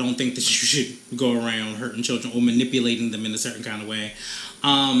 I don't think that you should go around hurting children or manipulating them in a certain kind of way.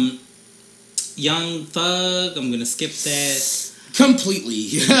 Young Thug, I'm gonna skip that. Completely.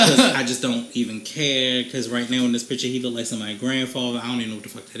 Because I just don't even care. Because right now in this picture, he look like somebody's grandfather. I don't even know what the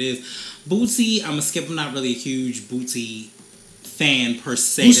fuck that is. Bootsy, I'm gonna skip. I'm not really a huge Bootsy fan per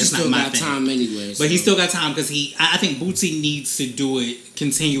se. Bootsy That's not still my got thing. time anyway. But he still got time because I think Bootsy needs to do it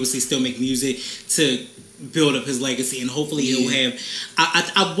continuously. Still make music to build up his legacy, and hopefully he'll have.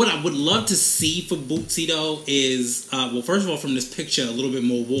 What I would love to see for Bootsy though is well, first of all, from this picture, a little bit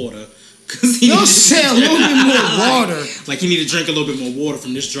more water. Don't say a little bit more water. Like, you need to drink a little bit more water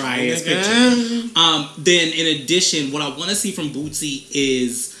from this dry ass picture. Then, in addition, what I want to see from Bootsy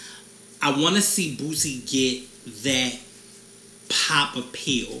is I want to see Bootsy get that pop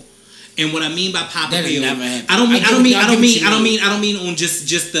appeal. And what I mean by pop appeal, I don't mean on just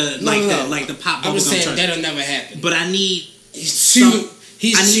the the pop. I was saying that'll never happen. But I need he's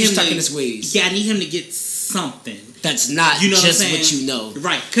stuck in his ways. Yeah, I need him to get something. That's not just what you know.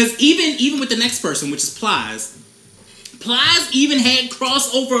 Right. Because even with the next person, which is Plies even had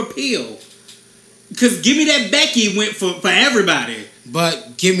crossover appeal. Because Give Me That Becky went for everybody.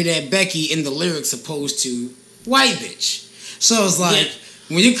 But Give Me That Becky in the lyrics opposed to White Bitch. So it's like,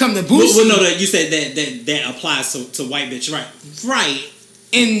 when you come to Bootsy... Well, no, you said that applies to White Bitch. Right. Right.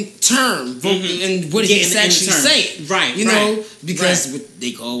 In term, and what he's actually saying, right? You know, because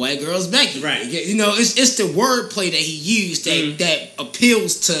they call white girls Becky, right? You know, it's the wordplay that he used that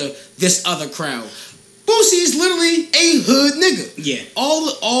appeals to this other crowd. Bootsy is literally a hood nigga. Yeah, all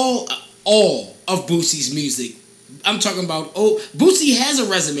of Bootsy's music. I'm talking about. Bootsy has a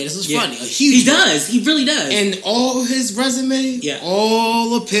resume. This is funny. A huge. He does. He really does. And all his resume,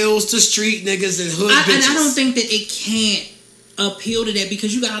 all appeals to street niggas and hood bitches. And I don't think that it can't appeal to that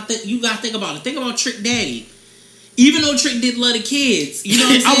because you gotta think about it. Think about Trick Daddy. Even though Trick did love the kids, you know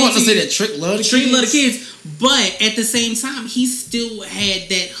what I'm saying? I want to say that Trick loved the kids. But at the same time, he still had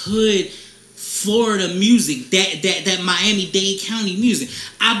that hood Florida music, that Miami-Dade County music.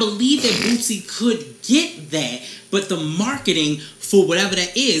 I believe that Bootsy could get that, but the marketing for whatever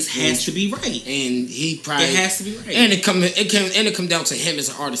that is has to be right. And he probably it has to be right. And it come down to him as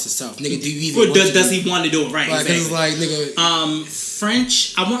an artist himself. Nigga, do you even does he want to do it right? Like, exactly. it's like, nigga,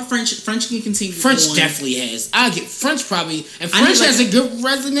 French. I want French. French can continue. French definitely has. I get French probably, and French has a good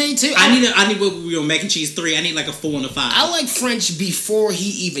resume too. I need what we were Mac and Cheese 3. I need like a 4 and a 5. I like French before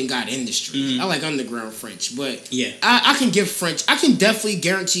he even got industry. I like underground French, but yeah, I can give French. I can definitely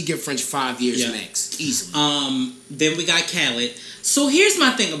guarantee give French 5 years max, easily. Then we got Khaled. So here's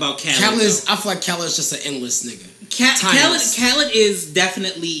my thing about Khaled. I feel like Khaled is just an endless nigga. Khaled is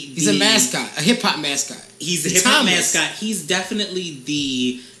definitely he's a mascot, a hip hop mascot. He's a hip hop mascot. He's definitely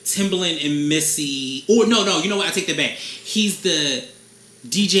the Timbaland and Missy. Or no, you know what? I take that back. He's the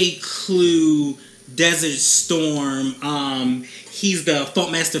DJ Clue, Desert Storm. He's the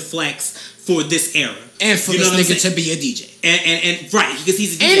Funkmaster Flex for this era. And for this nigga to be a DJ. And right, because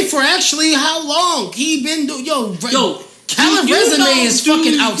he's a DJ. And for actually how long he been doing Khaled resume is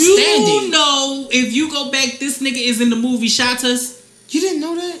fucking outstanding. You know, if you go back, this nigga is in the movie Shot Us. You didn't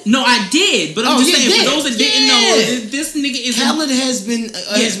know that? No, I did, but I'm just saying for those that didn't know, this nigga is. Khaled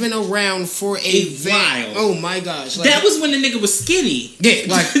has been around for a while. Oh my gosh, like, that was when the nigga was skinny.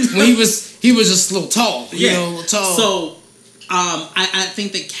 Yeah, like when he was just a little tall. You know, tall. So, I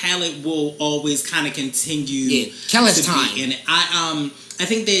think that Khaled will always kind of continue. Yeah, Khaled's time. And I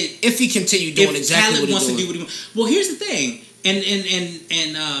think that if he continue doing exactly Khaled what wants to do what he wants. Well, here's the thing,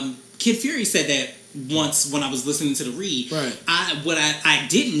 and Kid Fury said that once when I was listening to the read. Right. I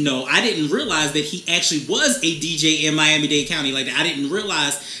didn't know. I didn't realize that he actually was a DJ in Miami-Dade County. Like, I didn't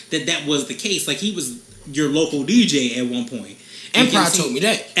realize that was the case. Like, he was your local DJ at one point. And Pride told me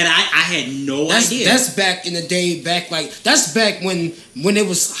that. And I had no idea. That's back in the day, that's back when it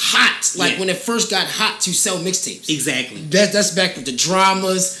was hot. Like, when it first got hot to sell mixtapes. Exactly. That's back with the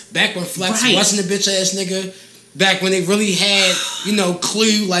dramas, back when Flex wasn't a bitch ass nigga. Back when they really had,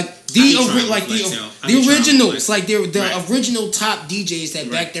 Clue, like the originals, like the original top DJs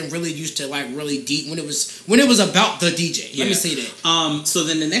that back then really used to like really deep when it was about the DJ. Let me say that. So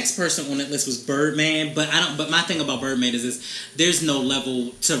then the next person on that list was Birdman, but my thing about Birdman is this: there's no level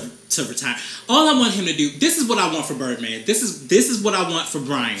to retire. All I want him to do. This is what I want for Birdman. This is what I want for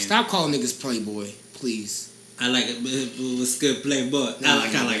Brian. Stop calling niggas Playboy, please. I like it. It was good Playboy.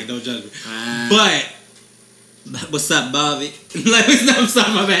 I like it. Don't judge me. But. What's up, Bobby? I'm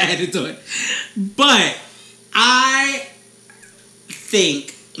sorry, my bad, I added to it. But I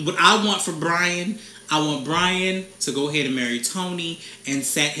think what I want for Brian, I want Brian to go ahead and marry Tony and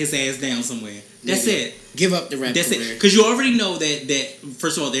sat his ass down somewhere. That's it. Give up the rap That's career. it. Because you already know that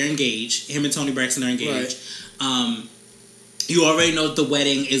first of all, they're engaged. Him and Tony Braxton are engaged. Right. You already know that the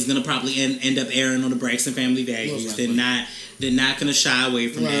wedding is going to probably end up airing on the Braxton Family Values. They're not going to shy away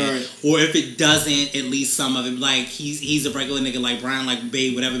from that. Right. Or if it doesn't, at least some of it. Like, he's a regular nigga like Brian, like,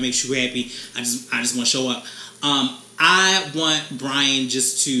 babe, whatever makes you happy. I just want to show up. I want Brian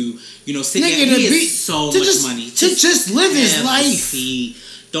just to, sit down. He has so much money. To just live his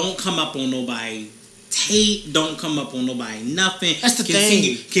life. Don't come up on nobody. Don't come up on nobody. Nothing. That's the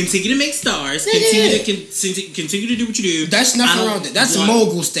thing. Continue to make stars. Continue to do what you do. That's nothing wrong with that. That's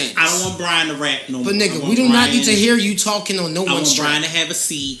mogul status. I don't want Brian to rap no more. But nigga, we do not need to hear you talking on no one's track. I want Brian to have a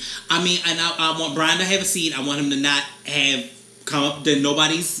seat. I want Brian to have a seat. I want him to not come up to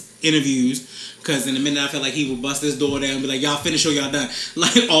nobody's interviews. Because in a minute, I feel like he will bust this door down and be like, y'all finished or y'all done.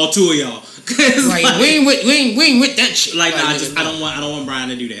 Like, all two of y'all. Like, we ain't with that shit. Like, I don't want Brian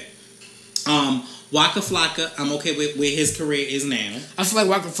to do that. Waka Flocka, I'm okay with where his career is now. I feel like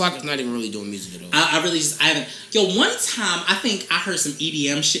Waka Flocka's not even really doing music at all. I haven't. Yo, one time, I think I heard some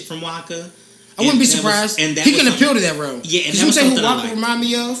EDM shit from Waka. I wouldn't be surprised. He can appeal to that road. Yeah, and you say who Waka remind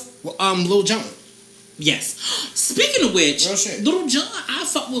me of? Lil Jon. Yes. Speaking of which, Lil Jon, I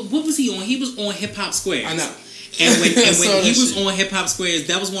fuck with, what was he on? He was on Hip Hop Squares. I know. And when he was on Hip Hop Squares,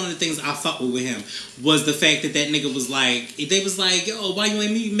 that was one of the things I fucked with him, was the fact that nigga was like, they was like, yo, why you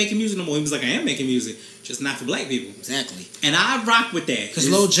ain't making music no more? He was like, I am making music, just not for black people. Exactly. And I rock with that. Because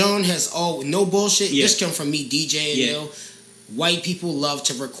Lil Jon has no bullshit. Yeah. This come from me DJing, white people love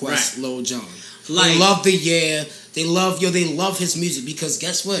to request Lil Jon. Like, they love they love his music because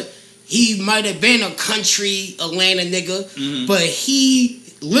guess what? He might have been a country Atlanta nigga, but he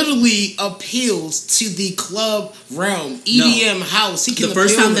literally appeals to the club realm, EDM house. He can the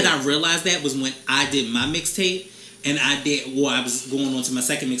first time that I realized that was when I did my mixtape, and I was going on to my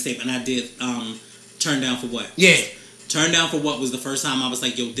second mixtape, and I did Turn Down for What? Yeah. Turn Down for What was the first time I was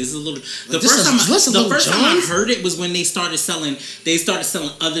like, yo, this is a little. The first time I heard it was when they started selling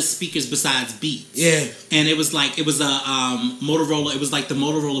other speakers besides Beats. Yeah. And it was a Motorola. It was like the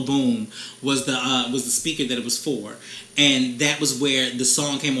Motorola Boom was the speaker that it was for, And that was where the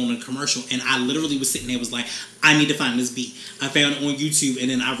song came on in a commercial, and I literally was sitting there, was like, I need to find this beat. I found it on YouTube, and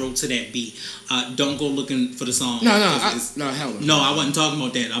then I wrote to that beat. Don't go looking for the song. No, hell no. No, I wasn't talking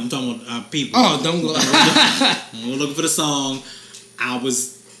about that. I'm talking about people. Oh, don't go. Don't looking for the song.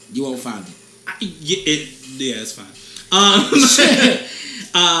 You won't find it. It's fine.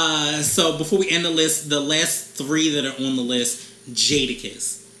 So before we end the list, the last 3 that are on the list,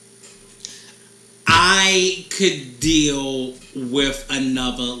 Jadakiss. I could deal with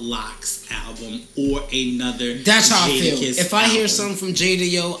another Lox album or another. That's how Jadakiss I feel. If I hear something from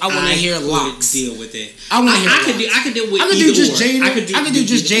Jada, I want to hear Lox. Deal with it. I want to hear. I could deal with. I could do just Jada. I could do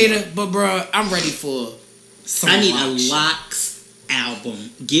just Jada, or. But bro, I'm ready for. I need a Lox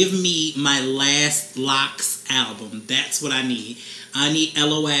album. Give me my last Lox album. That's what I need. I need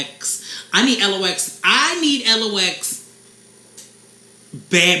LOX. I need LOX.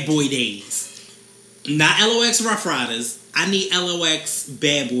 Bad Boy Days. Not LOX Rough Riders. I need LOX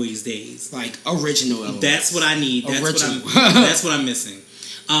Bad Boys Days. Like original LOX. That's what I need. That's what I'm missing.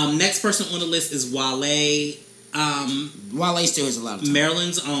 Next person on the list is Wale. Wale still has a lot of time.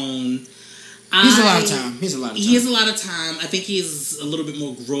 Maryland's own. He has a lot of time. I think he has a little bit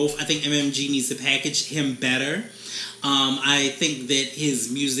more growth. I think MMG needs to package him better. I think that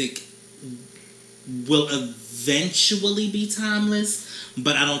his music will eventually be timeless,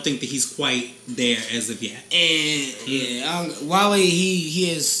 but I don't think that he's quite there as of yet. And Wale, he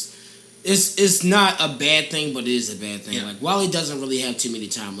is. It's not a bad thing, but it is a bad thing. Yeah. Like Wale doesn't really have too many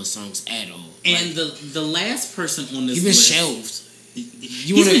timeless songs at all. And the last person on this list, he's been shelved.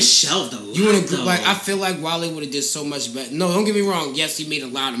 He's been shelved a lot. Like I feel like Wale would have did so much better. No, don't get me wrong. Yes, he made a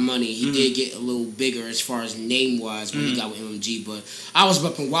lot of money. He did get a little bigger as far as name wise when he got with MMG. But I was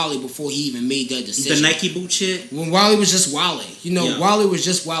repping Wale before he even made that decision. The Nike boot shit. When Wale was just Wale, Wale was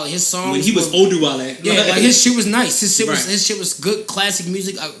just Wale. His songs. When he was Odu Wale. Yeah, like his shit was nice. His shit was good, classic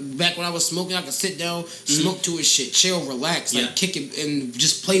music. Back when I was smoking, I could sit down, smoke to his shit, chill, relax, like kick it and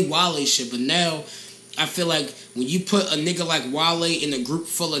just play Wale shit. But now, I feel like when you put a nigga like Wale in a group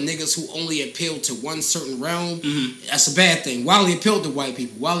full of niggas who only appeal to one certain realm, that's a bad thing. Wale appealed to white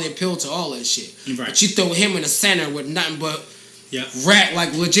people. Wale appealed to all that shit. Right. But you throw him in the center with nothing but rap,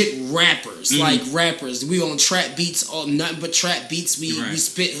 like legit rappers, like rappers. We on trap beats, all nothing but trap beats. We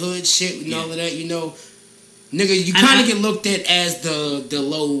spit hood shit and all of that. Nigga, you kind of get looked at as the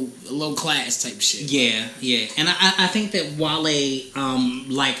low class type shit. Yeah. And I think that Wale,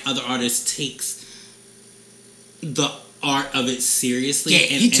 like other artists, takes the art of it seriously, and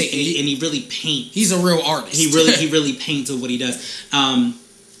he really paints. He's a real artist. He really paints with what he does.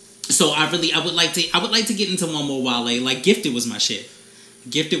 So I would like to get into one more Wale. Like Gifted was my shit.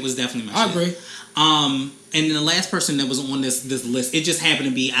 Gifted was definitely my shit. I agree. And then the last person that was on this list, it just happened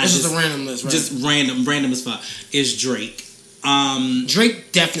to be this is a random list, right? Just random as fuck, is Drake.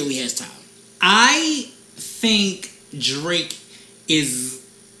 Drake definitely has time. I think Drake is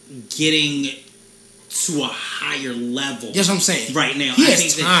getting to a higher level. That's what I'm saying. Right now. He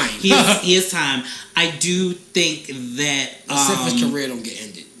has time. He has time. I do think that if his career don't get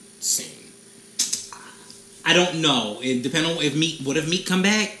ended soon. I don't know. It depends on if Meek come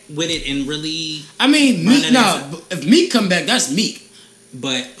back with it and really. I mean, Meek. No, if Meek come back, that's Meek.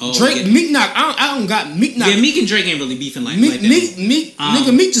 But Drake, Meek knock. I don't got Meek knock. Yeah, Meek and Drake ain't really beefing like Meek. That. Meek,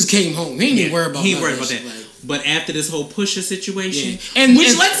 nigga, Meek just came home. He ain't even worried about. He ain't worried about that. But after this whole Pusha situation, and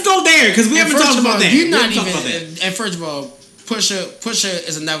let's go there because we haven't talked about that. You're not even. And first of all, Pusha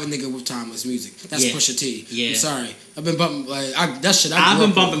is another nigga with timeless music. That's Pusha T. Yeah. I'm sorry. I've been bumping that shit. I've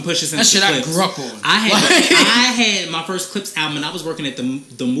been bumping Pusha since that shit. I grew up on. I had my first Clips album, and I was working at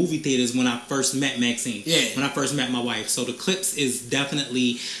the movie theaters when I first met Maxine. Yeah. When I first met my wife, so the Clips is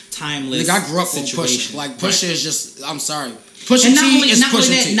definitely timeless. Nigga, I grew up on Pusha. Like Pusha is just. I'm sorry. Pusha T is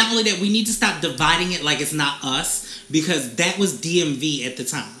Pusha T. Not only that, we need to stop dividing it like it's not us, because that was DMV at the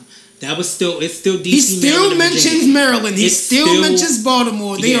time. It's still DC. He still mentions Maryland. He still mentions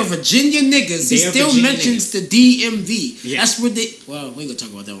Baltimore. They are Virginia niggas. He still mentions the DMV. Yeah. That's what they. Well, we ain't gonna talk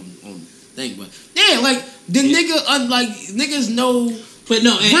about that on thing, but like the nigga, niggas know. But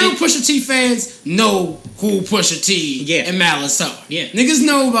no, real Pusha T fans know who Pusha T and Malice are. Yeah, niggas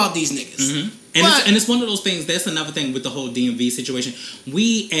know about these niggas. Mm-hmm. And it's one of those things. That's another thing with the whole DMV situation.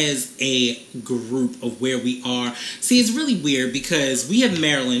 We as a group of where we are, see, it's really weird because we have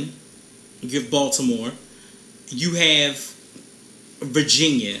Maryland. You have Baltimore, you have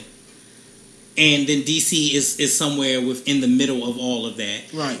Virginia, and then DC is somewhere within the middle of all of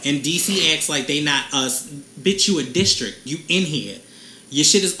that. Right. And DC acts like they not us. Bitch, you a district. You in here. Your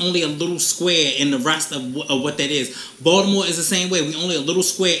shit is only a little square in the rest of what that is. Baltimore is the same way. We only a little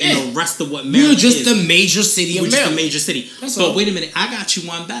square in the rest of what Maryland is. We're just the major city of Maryland. We're just the major city. That's but all. wait a minute. I got you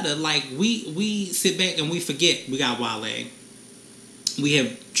one better. Like, we sit back and we forget. We got Wale. We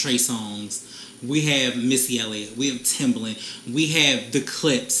have Trey Songz. We have Missy Elliott. We have Timbaland. We have The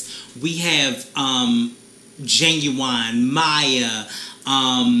Clips. We have Genuine, Maya,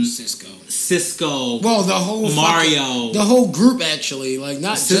 Cisco. Well, the whole Mario. The whole group, actually. Like,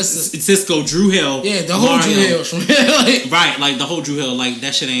 not just... Cisco, Drew Hill. Yeah, the whole Mario. Drew Hill. Right, like the whole Drew Hill. Like,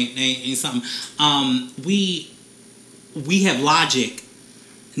 that shit ain't something. We have Logic.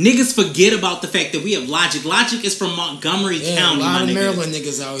 Niggas forget about the fact that we have Logic. Logic is from Montgomery County, a lot my of niggas. Maryland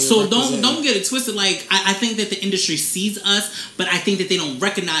niggas out here. So don't get it twisted. Like, I think that the industry sees us, but I think that they don't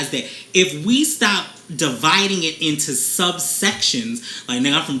recognize that if we stop dividing it into subsections, like,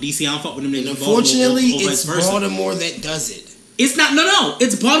 nigga, I'm from DC, I don't fuck with them niggas. Unfortunately, it's Baltimore that does it. It's not, no,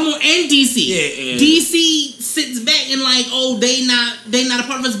 it's Baltimore and DC. Yeah. DC sits back and like, oh, they not a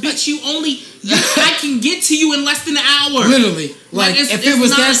part of us. Bitch, I can get to you in less than an hour. Literally. Like if it was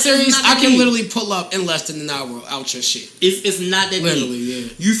that serious, I can deep. literally pull up in less than an hour out your shit. It's not that literally,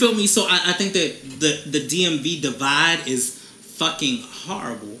 deep. Yeah. You feel me? So I think that the DMV divide is fucking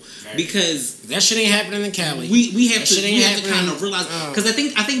horrible. Because that shit ain't happening in Cali. We have to kind of realize, because I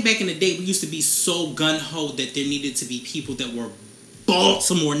think back in the day we used to be so gun ho that there needed to be people that were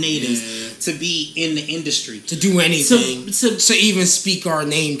Baltimore natives to be in the industry, to do anything, to even speak our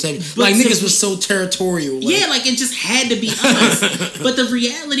name. Like niggas was so territorial. Like. Yeah, like it just had to be us. But the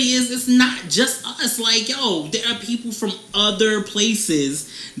reality is, it's not just us. Like, yo, there are people from other places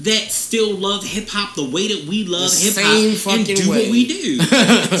that still love hip hop the way that we love hip hop and do what we do.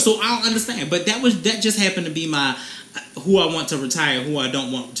 So I don't understand. But that just happened to be my who I want to retire, who I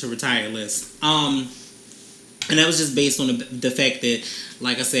don't want to retire list. And that was just based on the fact that,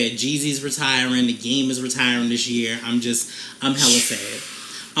 like I said, Jeezy's retiring, the game is retiring this year. I'm hella sad.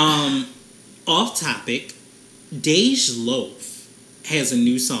 Off topic, Dej Loaf has a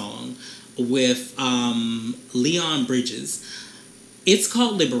new song with Leon Bridges. It's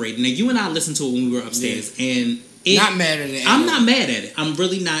called Liberated. Now, you and I listened to it when we were upstairs, and not mad at it. I'm not mad at it. I'm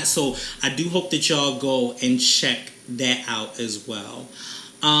really not. So I do hope that y'all go and check that out as well.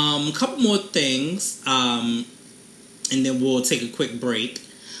 A couple more things, and then we'll take a quick break.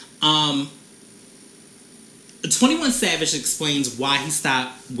 21 Savage explains why he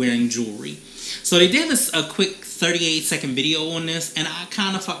stopped wearing jewelry. So they did a quick 38-second video on this, and I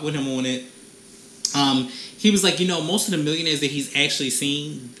kind of fucked with him on it. He was like, most of the millionaires that he's actually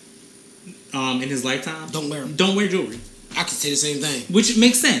seen in his lifetime don't wear jewelry. I can say the same thing. Which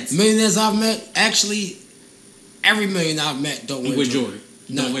makes sense. Millionaires I've met, actually, every millionaire I've met don't wear jewelry.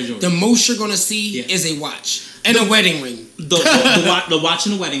 Don't wear jewelry. The most you're gonna see is a watch and a wedding ring. The watch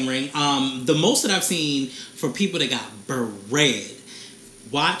and the wedding ring. The most that I've seen for people that got bread,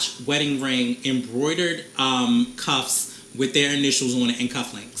 watch, wedding ring, embroidered cuffs with their initials on it and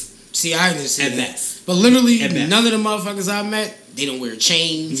cufflinks. See, I didn't see that. Best. But literally, none of the motherfuckers I met, they don't wear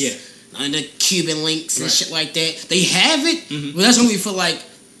chains. Yeah. None of the Cuban links and shit like that. They have it, but that's only for like.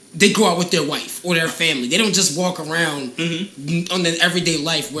 They go out with their wife or their family. They don't just walk around on their everyday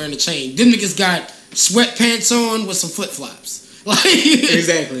life wearing a chain. Them niggas got sweatpants on with some flip-flops. Like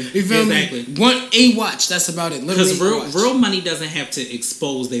exactly. You feel me? Want a watch, that's about it. Because real money doesn't have to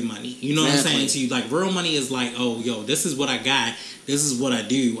expose their money. You know what I'm saying to you? Like, real money is like, oh, yo, this is what I got. This is what I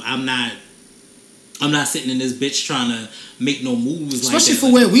do. I'm not sitting in this bitch trying to make no moves. Especially like that.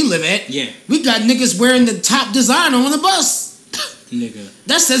 for where we live at. Yeah. We got niggas wearing the top designer on the bus. Nigga.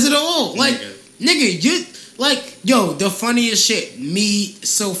 That says it all. Like, nigga, you like, yo, the funniest shit. Me,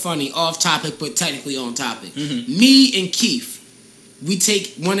 so funny, off topic, but technically on topic. Me and Keith, we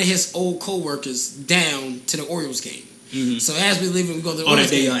take one of his old co-workers down to the Orioles game. So as we leave, we go to the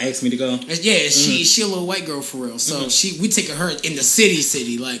Orioles game. Oh, that day y'all asked me to go? Yeah, she a little white girl for real. So we taking her in the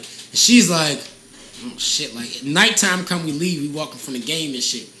city. Like, she's like, oh shit, like, at nighttime come we leave, we walking from the game and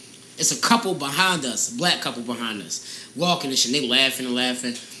shit. It's a couple behind us, a black couple behind us, walking and shit. They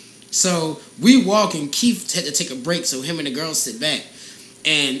laughing. So we walking. Keith had to take a break, so him and the girl sit back,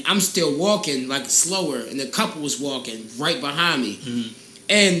 and I'm still walking like slower, and the couple was walking right behind me.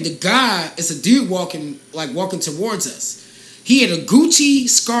 And the guy, it's a dude walking towards us. He had a Gucci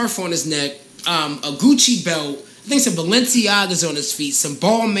scarf on his neck, a Gucci belt. I think some Balenciagas on his feet, some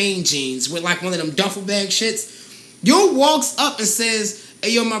Balmain jeans with like one of them duffel bag shits. Yo walks up and says,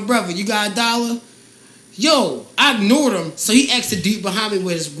 "Hey, yo, my brother, you got $1?" Yo, I ignored him, so he asked the dude behind me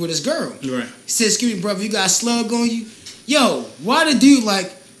with his girl. Right. He said, "Excuse me, brother, you got a slug on you?" Yo, why the dude like,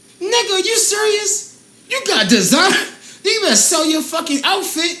 "Nigga, you serious? You got designer You better sell your fucking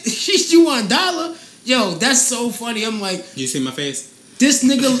outfit. You want $1? Yo, that's so funny. I'm like, you see my face? This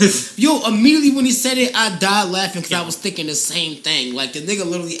nigga, yo, immediately when he said it, I died laughing because I was thinking the same thing. Like, the nigga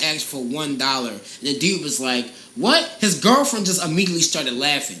literally asked for $1. And the dude was like, what? His girlfriend just immediately started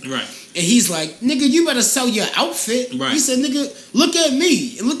laughing. Right. And he's like, nigga, you better sell your outfit. Right. He said, nigga, look at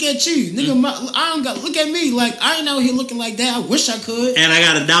me and look at you. Nigga, I don't got, look at me. Like, I ain't out here looking like that. I wish I could. And I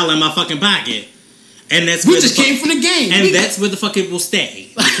got $1 in my fucking pocket. And that's we just came from the game. And that's where the fuck it will stay.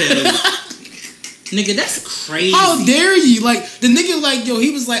 Because... Nigga, that's crazy. How dare you? Like, the nigga, like, yo,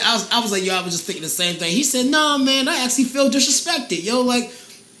 he was like, I was like, yo, I was just thinking the same thing. He said, nah, man, I actually feel disrespected. Yo, like,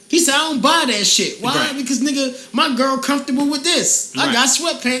 he said, I don't buy that shit. Why? Right. Because, nigga, my girl comfortable with this. Right. I got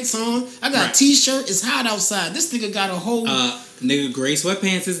sweatpants on. I got a t-shirt. It's hot outside. This nigga got a whole... nigga, gray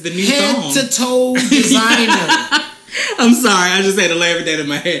sweatpants is the new head thong. to toe designer. I'm sorry. I just had to laugh at that in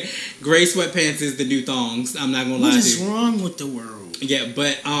my head. Gray sweatpants is the new thongs. I'm not going to lie to you. What is wrong with the world? Yeah,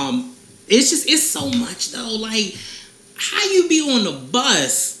 but, it's so much though. Like, how you be on the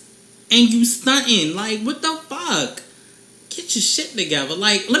bus and you stunting? Like, what the fuck? Get your shit together.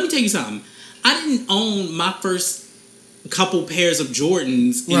 Like, let me tell you something. I didn't own my first couple pairs of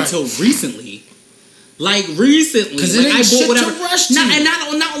Jordans until recently. Like, recently. Because it ain't I shit bought whatever. To rush to. And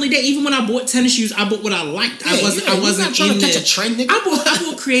not only that, even when I bought tennis shoes, I bought what I liked. Yeah, I wasn't trying to catch a trend, nigga. I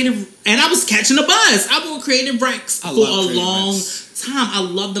bought creative, and I was catching a buzz. I bought creative Rex for a long time. I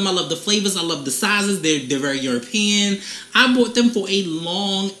love them. I love the flavors. I love the sizes. They're very European. I bought them for a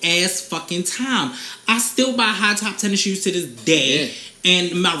long ass fucking time. I still buy high top tennis shoes to this day. Yeah.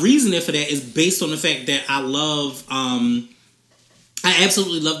 And my reasoning for that is based on the fact that I love, I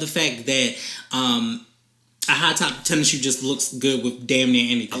absolutely love the fact that, a high top tennis shoe just looks good with damn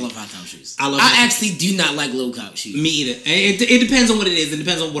near anything. I love high top shoes. I actually do not like low top shoes. Me either. It depends on what it is. It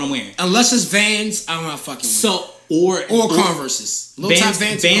depends on what I'm wearing. Unless it's Vans, I'm not fucking with it. Or Converses. Low top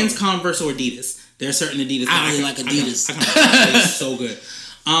Vans, Converse, or Adidas. There are certain Adidas. I really like Adidas. It's so good.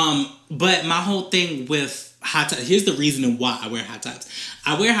 But my whole thing with high tops, here's the reason why I wear high tops.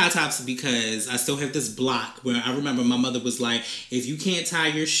 I wear high tops because I still have this block where I remember my mother was like, if you can't tie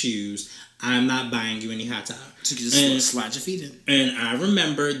your shoes, I'm not buying you any high top. So you can just slide your feet in. And I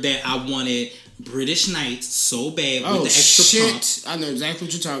remember that I wanted British Knights so bad with the extra pump. I know exactly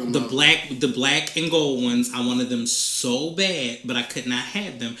what you're talking about. The black and gold ones, I wanted them so bad, but I could not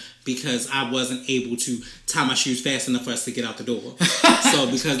have them because I wasn't able to tie my shoes fast enough for us to get out the door. So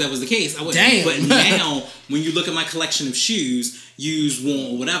because that was the case, I wasn't. Damn. But now, when you look at my collection of shoes, used,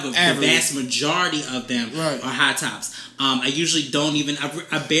 worn, or whatever, the vast majority of them are high tops. I usually don't even,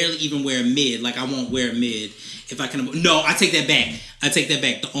 I barely even wear a mid. Like, I won't wear a mid if I can. No, I take that back.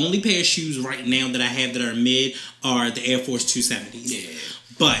 The only pair of shoes right now that I have that are mid are the Air Force 270s. Yeah.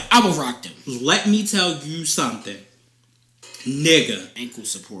 But I will rock them. Let me tell you something. Nigga. Ankle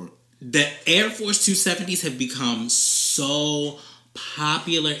support. The Air Force 270s have become so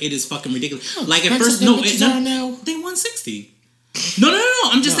popular. It is fucking ridiculous. Oh, like, at first, they 160. No.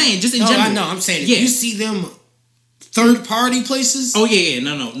 I'm just saying, just in general. I know. I'm saying, if you see them third-party places. Oh yeah.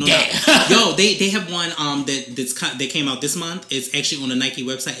 No. Yo, they have one that came out this month. It's actually on the Nike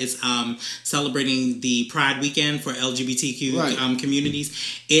website. It's celebrating the Pride weekend for LGBTQ communities.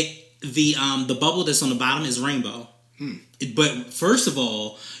 The bubble that's on the bottom is rainbow. But first of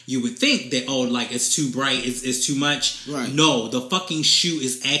all, you would think that it's too bright, it's too much. Right. No, the fucking shoe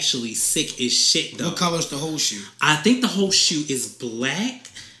is actually sick as shit though. What color's the whole shoe? I think the whole shoe is black.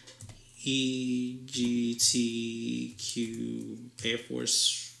 EGTQ Air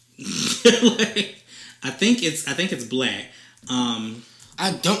Force. I think it's black.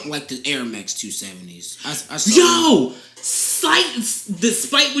 I don't like the Air Max 270s.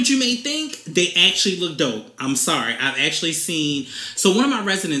 Despite what you may think, they actually look dope. I'm sorry. I've actually seen. So one of my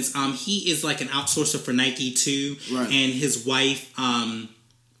residents, he is like an outsourcer for Nike too, right. And his wife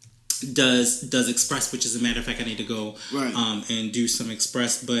does Express, which, as a matter of fact, I need to go and do some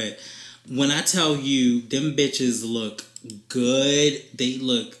Express. But when I tell you, them bitches look good. They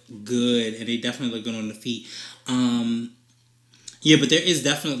look good, and they definitely look good on the feet. Yeah, but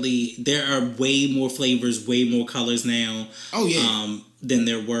there are way more flavors, way more colors now. Oh, yeah. Than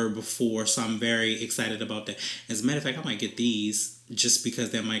there were before, so I'm very excited about that. As a matter of fact, I might get these just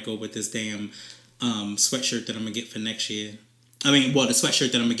because that might go with this damn sweatshirt that I'm going to get for next year. The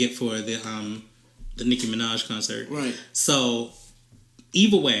sweatshirt that I'm going to get for the Nicki Minaj concert. Right. So,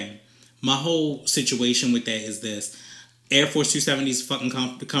 either way, my whole situation with that is this. Air Force 270s fucking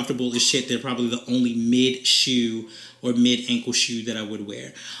comfortable as shit. They're probably the only mid shoe or mid ankle shoe that I would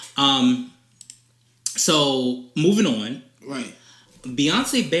wear. So moving on. Right.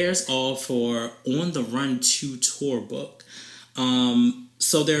 Beyonce bears all for On the Run 2 tour book.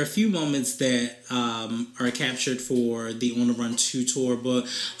 So there are a few moments that are captured for the On the Run 2 tour book.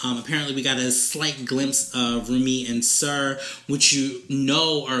 Apparently we got a slight glimpse of Rumi and Sir, which you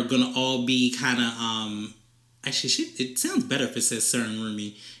know are going to all be kind of... actually, it sounds better if it says Sir and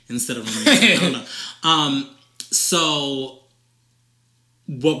Rumi instead of Rumi. I don't know. So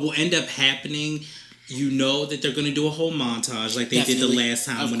what will end up happening... You know that they're going to do a whole montage like they did the last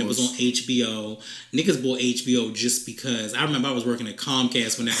time when it was on HBO. Niggas bought HBO just because. I remember I was working at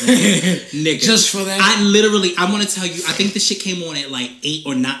Comcast when that was nigga. Just for that? I want to tell you, I think the shit came on at like 8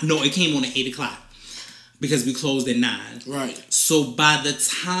 or 9. No, it came on at 8 o'clock because we closed at 9. Right. So by the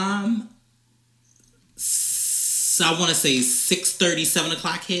time, I want to say 6:30, 7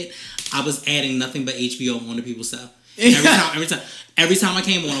 o'clock hit, I was adding nothing but HBO on to people's stuff. Every time I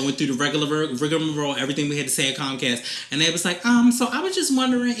came on, I went through the rigmarole, everything we had to say at Comcast, and they was like, so I was just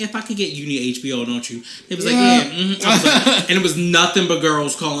wondering if I could get you need HBO, don't you? They was like, yeah. Mm-hmm. I was like, and it was nothing but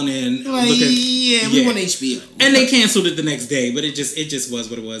girls calling in. Like, we want HBO. And they canceled it the next day, but it just was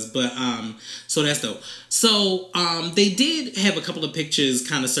what it was. But so that's dope. So they did have a couple of pictures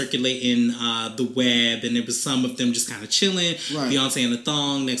kind of circulating the web, and there was some of them just kind of chilling. Right. Beyonce in a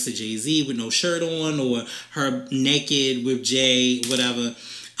thong next to Jay-Z with no shirt on, or her naked with Jay, whatever.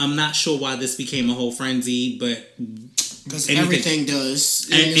 I'm not sure why this became a whole frenzy, but because everything does,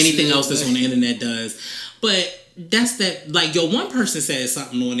 anything else that's on the internet does. But that's that. Like, one person said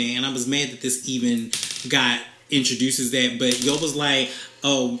something on there, and I was mad that this even introduces that. But was like,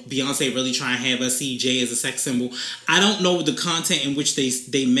 oh, Beyonce really trying to have us see Jay as a sex symbol. I don't know the content in which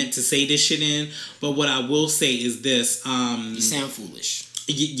they meant to say this shit in, but what I will say is this: you sound foolish.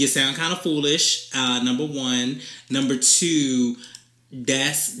 You sound kind of foolish. Number one. Number two.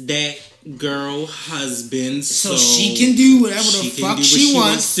 That's that girl husband, so she can do whatever the fuck she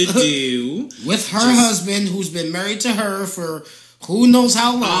wants to do with her husband, who's been married to her for who knows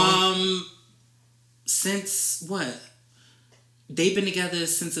how long. Since what? They've been together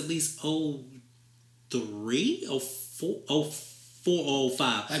since at least 03, 04, 04,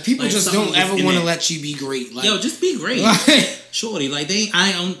 05. Like, people like, just don't ever want to let you be great. Like, yo, just be great, shorty. Like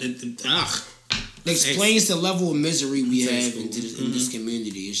explains the level of misery we have in this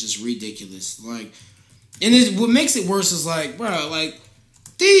community. It's just ridiculous. Like, and what makes it worse is like, bro, like,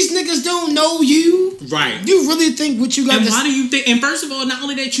 these niggas don't know you. Right. You really think what you got? And why do you think? And first of all, not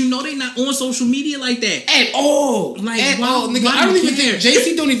only that, you know they not on social media like that at all. Like, at all, nigga. I don't even think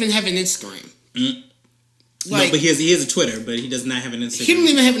JC don't even have an Instagram. Like, no, but he has a Twitter, but he does not have an Instagram. He don't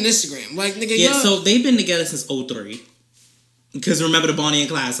even have an Instagram. Like, nigga, yeah. So they've been together since 03. Because remember the Bonnie and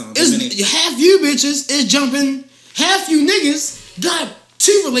Clyde song. Half you bitches is jumping. Half you niggas got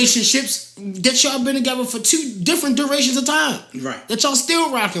 2 relationships that y'all been together for 2 different durations of time. Right. That y'all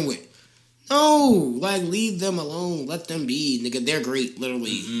still rocking with. No. Like, leave them alone. Let them be. Nigga, they're great,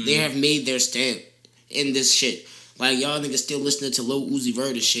 literally. Mm-hmm. They have made their stamp in this shit. Like, y'all niggas still listening to Lil Uzi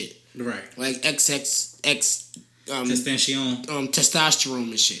Vert and shit. Right. Like, XXX. Testosterone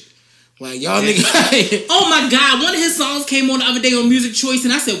and shit. Like, y'all niggas. Oh my God, one of his songs came on the other day on Music Choice,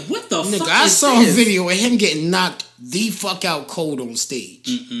 and I said, what the fuck I saw a video of him getting knocked the fuck out cold on stage.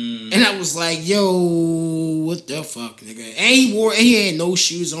 Mm-mm. And I was like, yo, what the fuck, nigga? And he had no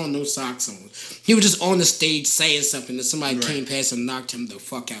shoes on, no socks on. He was just on the stage saying something, and somebody came past and knocked him the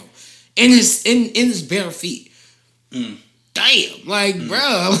fuck out. In his bare feet. Mm. Damn. Like,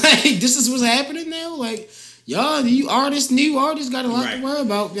 bro, like, this is what's happening now? Like, y'all, new artists got a lot to worry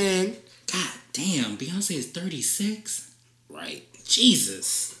about, man. God damn, Beyonce is 36? Right.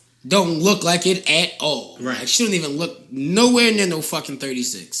 Jesus. Don't look like it at all. Right. Like, she don't even look nowhere near no fucking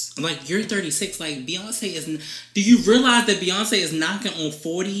 36. Like, you're 36. Like, Beyonce is... Do you realize that Beyonce is knocking on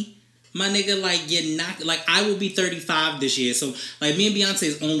 40? My nigga, like, you're not... Like, I will be 35 this year. So, like, me and Beyonce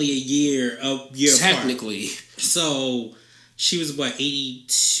is only a year apart. Technically. So, she was, what,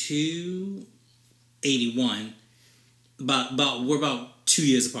 82? 81. We're about 2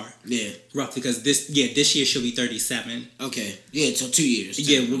 years apart. Yeah. Roughly, because this year she'll be 37. Okay. Yeah, so 2 years.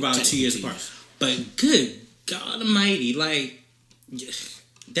 Yeah, we're about 2 years apart. But good God almighty, like,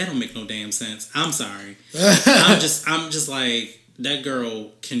 that don't make no damn sense. I'm sorry. I'm just like, that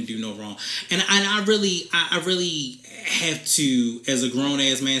girl can do no wrong. And I really have to, as a grown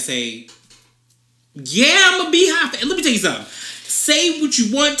ass man, say, yeah, I'm a Beehive. Let me tell you something. Say what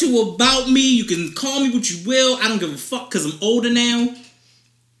you want to about me. You can call me what you will. I don't give a fuck because I'm older now.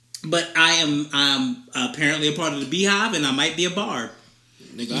 But I'm apparently a part of the Beehive, and I might be a barb.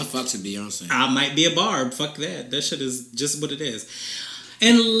 Nigga, I fucks with Beyonce. I might be a barb. Fuck that. That shit is just what it is.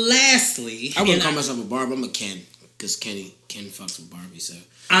 And lastly... I wouldn't call myself a barb. I'm a Ken. because Ken fucks with Barbie, so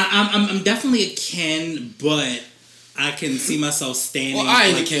I'm definitely a Ken, but I can see myself standing. Well, I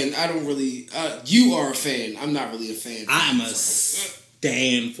ain't a Ken. I don't really. You are a fan. I'm not really a fan. I'm a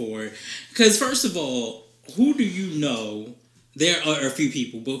stand for it. Because first of all, who do you know? There are a few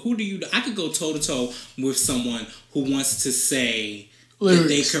people, but who do you know? I could go toe to toe with someone who wants to say lyrics. That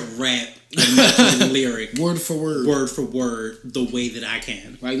they could rap a lyric word for word, the way that I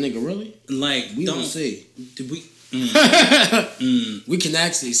can. Like, nigga, really? Like, we don't see. Did we? We can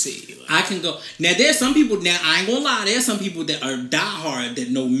actually see. Like, I can go. Now, there's some people, now I ain't gonna lie, there's some people that are diehard that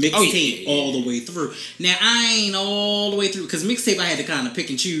know mixtape all the way through. Now, I ain't all the way through, because mixtape I had to kind of pick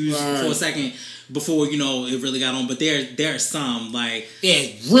and choose for a second before, it really got on. But there are some, like... Yeah,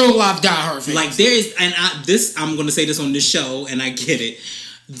 real life diehard fans. Like, there's... And I'm gonna say this on this show, and I get it.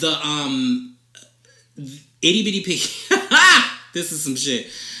 The, Itty Bitty Piggy... This is some shit.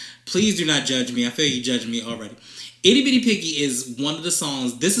 Please do not judge me. I feel you judging me already. Itty Bitty Piggy is one of the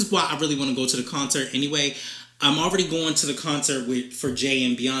songs. This is why I really want to go to the concert anyway. I'm already going to the concert for Jay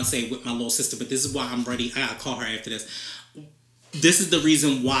and Beyonce with my little sister, but this is why I'm ready. I gotta call her after this. This is the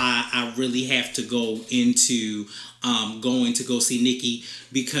reason why I really have to go into going to go see Nicki,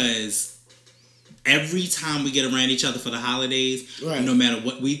 because every time we get around each other for the holidays, no matter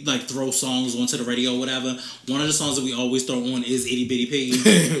what, we like throw songs onto the radio or whatever. One of the songs that we always throw on is Itty Bitty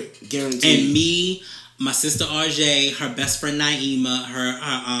Piggy. Guaranteed. And me, my sister RJ, her best friend Naima,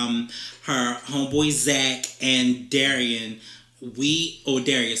 her homeboy Zach, and Darius, we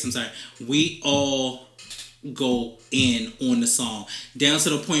all go in on the song, down to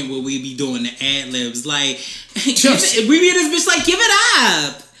the point where we be doing the ad-libs, like, we be in this bitch like, give it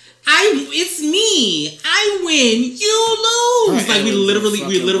up. It's me. I win. You lose. Like, we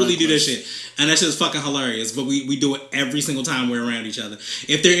literally do this shit. And that shit is fucking hilarious. But we do it every single time we're around each other.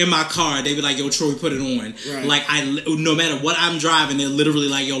 If they're in my car, they be like, yo, Troy, put it on. Right. Like, no matter what I'm driving, they're literally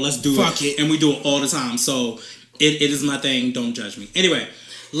like, yo, let's do it. And we do it all the time. So, it is my thing. Don't judge me. Anyway,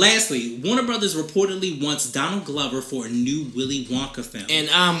 lastly, Warner Brothers reportedly wants Donald Glover for a new Willy Wonka film. And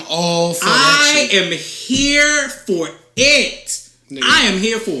I'm all for that shit. I am here for it. Nigga. I am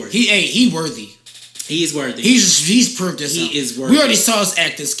here for it. He worthy. He is worthy. He's proved this. He is worthy. We already saw his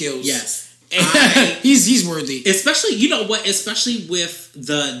acting skills. Yes. He's worthy. Especially, you know what? Especially with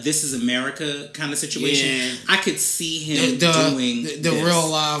the This Is America kind of situation. Yeah. I could see him doing the real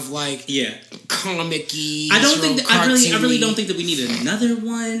life, like, comic-y. I don't think I really don't think that we need another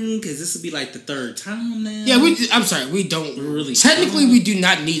one, because this would be like the third time now. Yeah, I'm sorry, we don't really. Technically, we do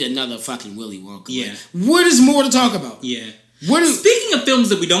not need another fucking Willy Wonka. Yeah. Like, what is more to talk about? Yeah. Speaking of films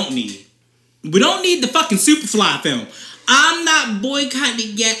that we don't need the fucking Superfly film. I'm not boycotting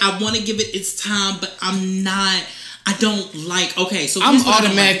it yet. I want to give it its time, but I don't like... Okay, so... I'm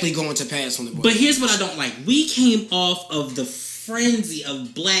automatically going to pass on the boycott. But here's what I don't like. We came off of the frenzy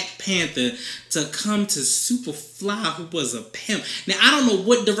of Black Panther to come to Superfly, who was a pimp. Now, I don't know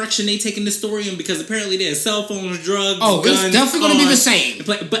what direction they taking this story in, because apparently there's cell phones, drugs, guns, it's definitely going to be the same.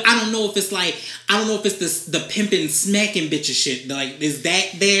 But I don't know if it's like... I don't know if it's the pimping, smacking bitches shit. Like, is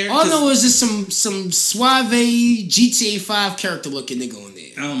that there? All I know is just some suave GTA 5 character looking nigga on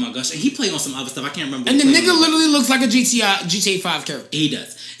there. Oh my gosh. And he played on some other stuff. I can't remember. And the nigga literally looks like a GTA 5 character. He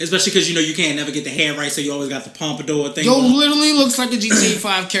does. Especially because, you can't never get the hair right, so you always got the pompadour thing. Yo, literally looks like a GTA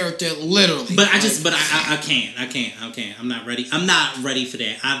 5 character, literally. But I can't. I'm not ready. I'm not ready for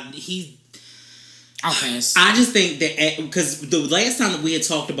that. I'll pass. I just think that, because the last time that we had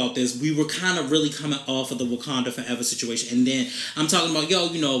talked about this, we were kind of really coming off of the Wakanda Forever situation. And then I'm talking about,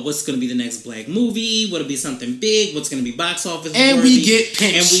 what's going to be the next Black movie? What'll be something big? What's going to be box office and worthy? We get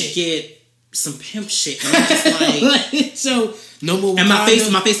pimp and shit. We get some pimp shit. And I'm just like... So... No more Wakanda. And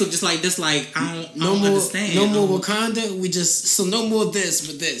my face looked just like this, like, I don't understand. No more Wakanda. So no more this,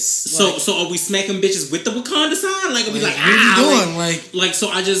 but this. So are we smacking bitches with the Wakanda sign? Like, are we like, what are you doing? Like, so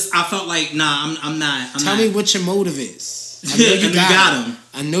I felt like, nah, I'm not. Tell me what your motive is. I know you got him.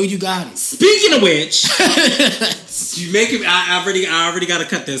 I know you got him. Speaking of which, you make it. I already got to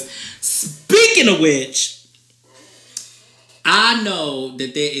cut this. Speaking of which, I know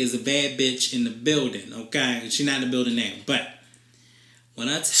that there is a bad bitch in the building. Okay, she's not in the building now, but. When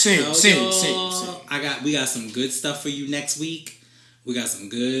I tell y'all, we got some good stuff for you next week. We got some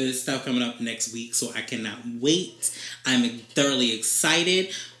good stuff coming up next week, so I cannot wait. I'm thoroughly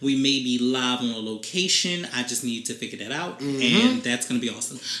excited. We may be live on a location. I just need to figure that out, and that's going to be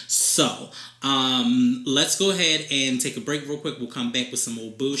awesome. So, let's go ahead and take a break real quick. We'll come back with some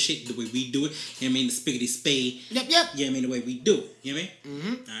more bullshit, the way we do it. You know what I mean? The spiggity spade. Yep. You know what I mean? The way we do it. You know what I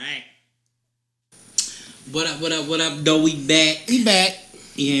mean? All right. What up, though? We back. We back.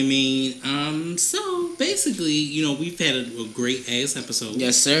 You know what I mean? So basically, we've had a great ass episode.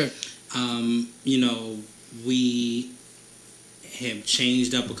 Yes, sir. We have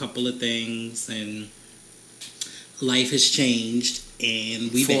changed up a couple of things, and life has changed,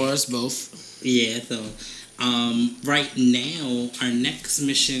 and for us both. Yeah. So, right now, our next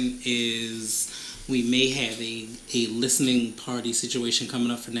mission is we may have a listening party situation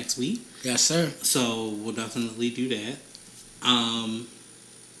coming up for next week. Yes, sir. So we'll definitely do that.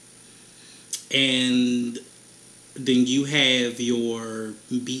 And then you have your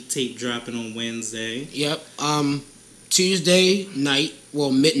beat tape dropping on Wednesday. Yep. Tuesday night,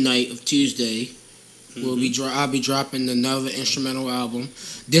 midnight of Tuesday, I'll be dropping another instrumental album.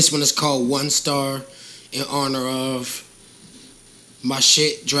 This one is called One Star, in honor of my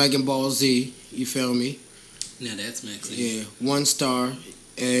shit, Dragon Ball Z. You feel me? Now that's Maxine. Yeah, One Star,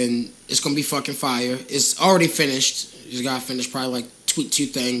 and it's gonna be fucking fire. It's already finished. Just gotta finish probably like tweak 2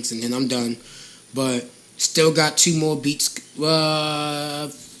 things, and then I'm done. But still got 2 more beats,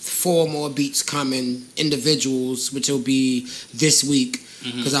 4 more beats coming, individuals, which will be this week,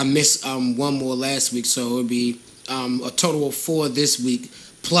 because I missed 1 more last week, so it'll be a total of 4 this week,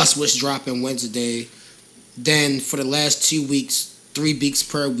 plus what's dropping Wednesday. Then for the last 2 weeks, 3 beats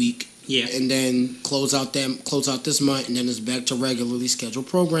per week. Yeah. And then close out this month, and then it's back to regularly scheduled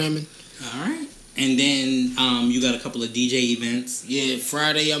programming. All right. And then you got a couple of DJ events. Yeah,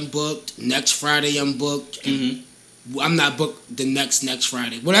 Friday I'm booked. Next Friday I'm booked. I'm not booked the next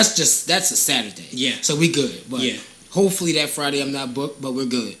Friday. Well, that's a Saturday. Yeah. So we good. But hopefully that Friday I'm not booked, but we're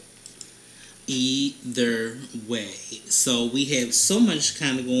good. Either way. So we have so much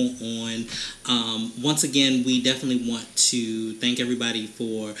kind of going on. Once again, we definitely want to thank everybody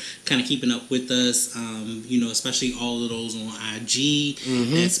for kind of keeping up with us. Especially all of those on IG.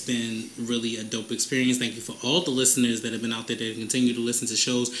 That's been really a dope experience. Thank you for all the listeners that have been out there that continue to listen to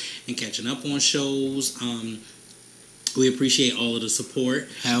shows and catching up on shows. We appreciate all of the support.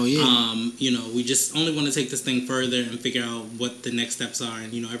 Hell yeah. We just only want to take this thing further and figure out what the next steps are.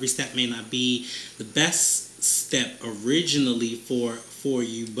 And, every step may not be the best step originally for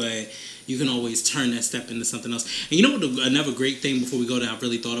you, but you can always turn that step into something else. And another great thing before we go that I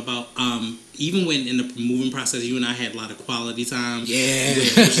really thought about, even when in the moving process, you and I had a lot of quality time. Yeah.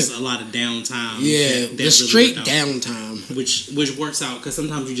 Which is a lot of downtime. Yeah, that the really straight downtime. Which works out, because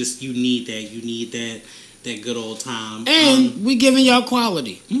sometimes you need that. You need that good old time. And we giving y'all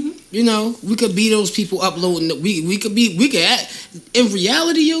quality. We could be those people uploading. We could in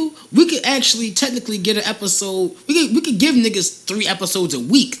reality, we could actually technically get an episode. We could give niggas 3 episodes a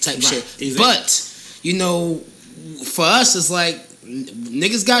week type shit. Exactly. But for us, it's like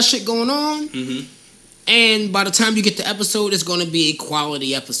niggas got shit going on. And by the time you get the episode, it's gonna be a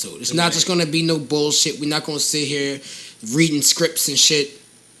quality episode. It's not just gonna be no bullshit. We're not gonna sit here reading scripts and shit.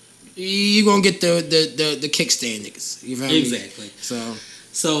 You're gonna get the kickstand niggas. You feel me? Exactly.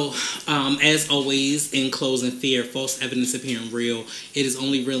 So, as always, in closing, fear false evidence appearing real. It is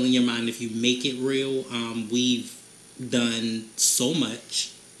only real in your mind if you make it real. We've done so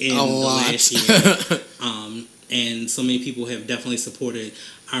much in the last year, and so many people have definitely supported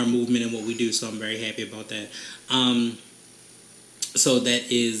our movement and what we do. So I'm very happy about that. So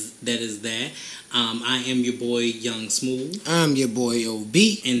that is that. I am your boy Young Smooth. I'm your boy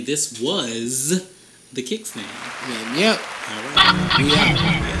OB. And this was the Kickstand. Yep. All right. We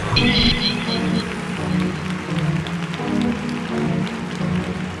out.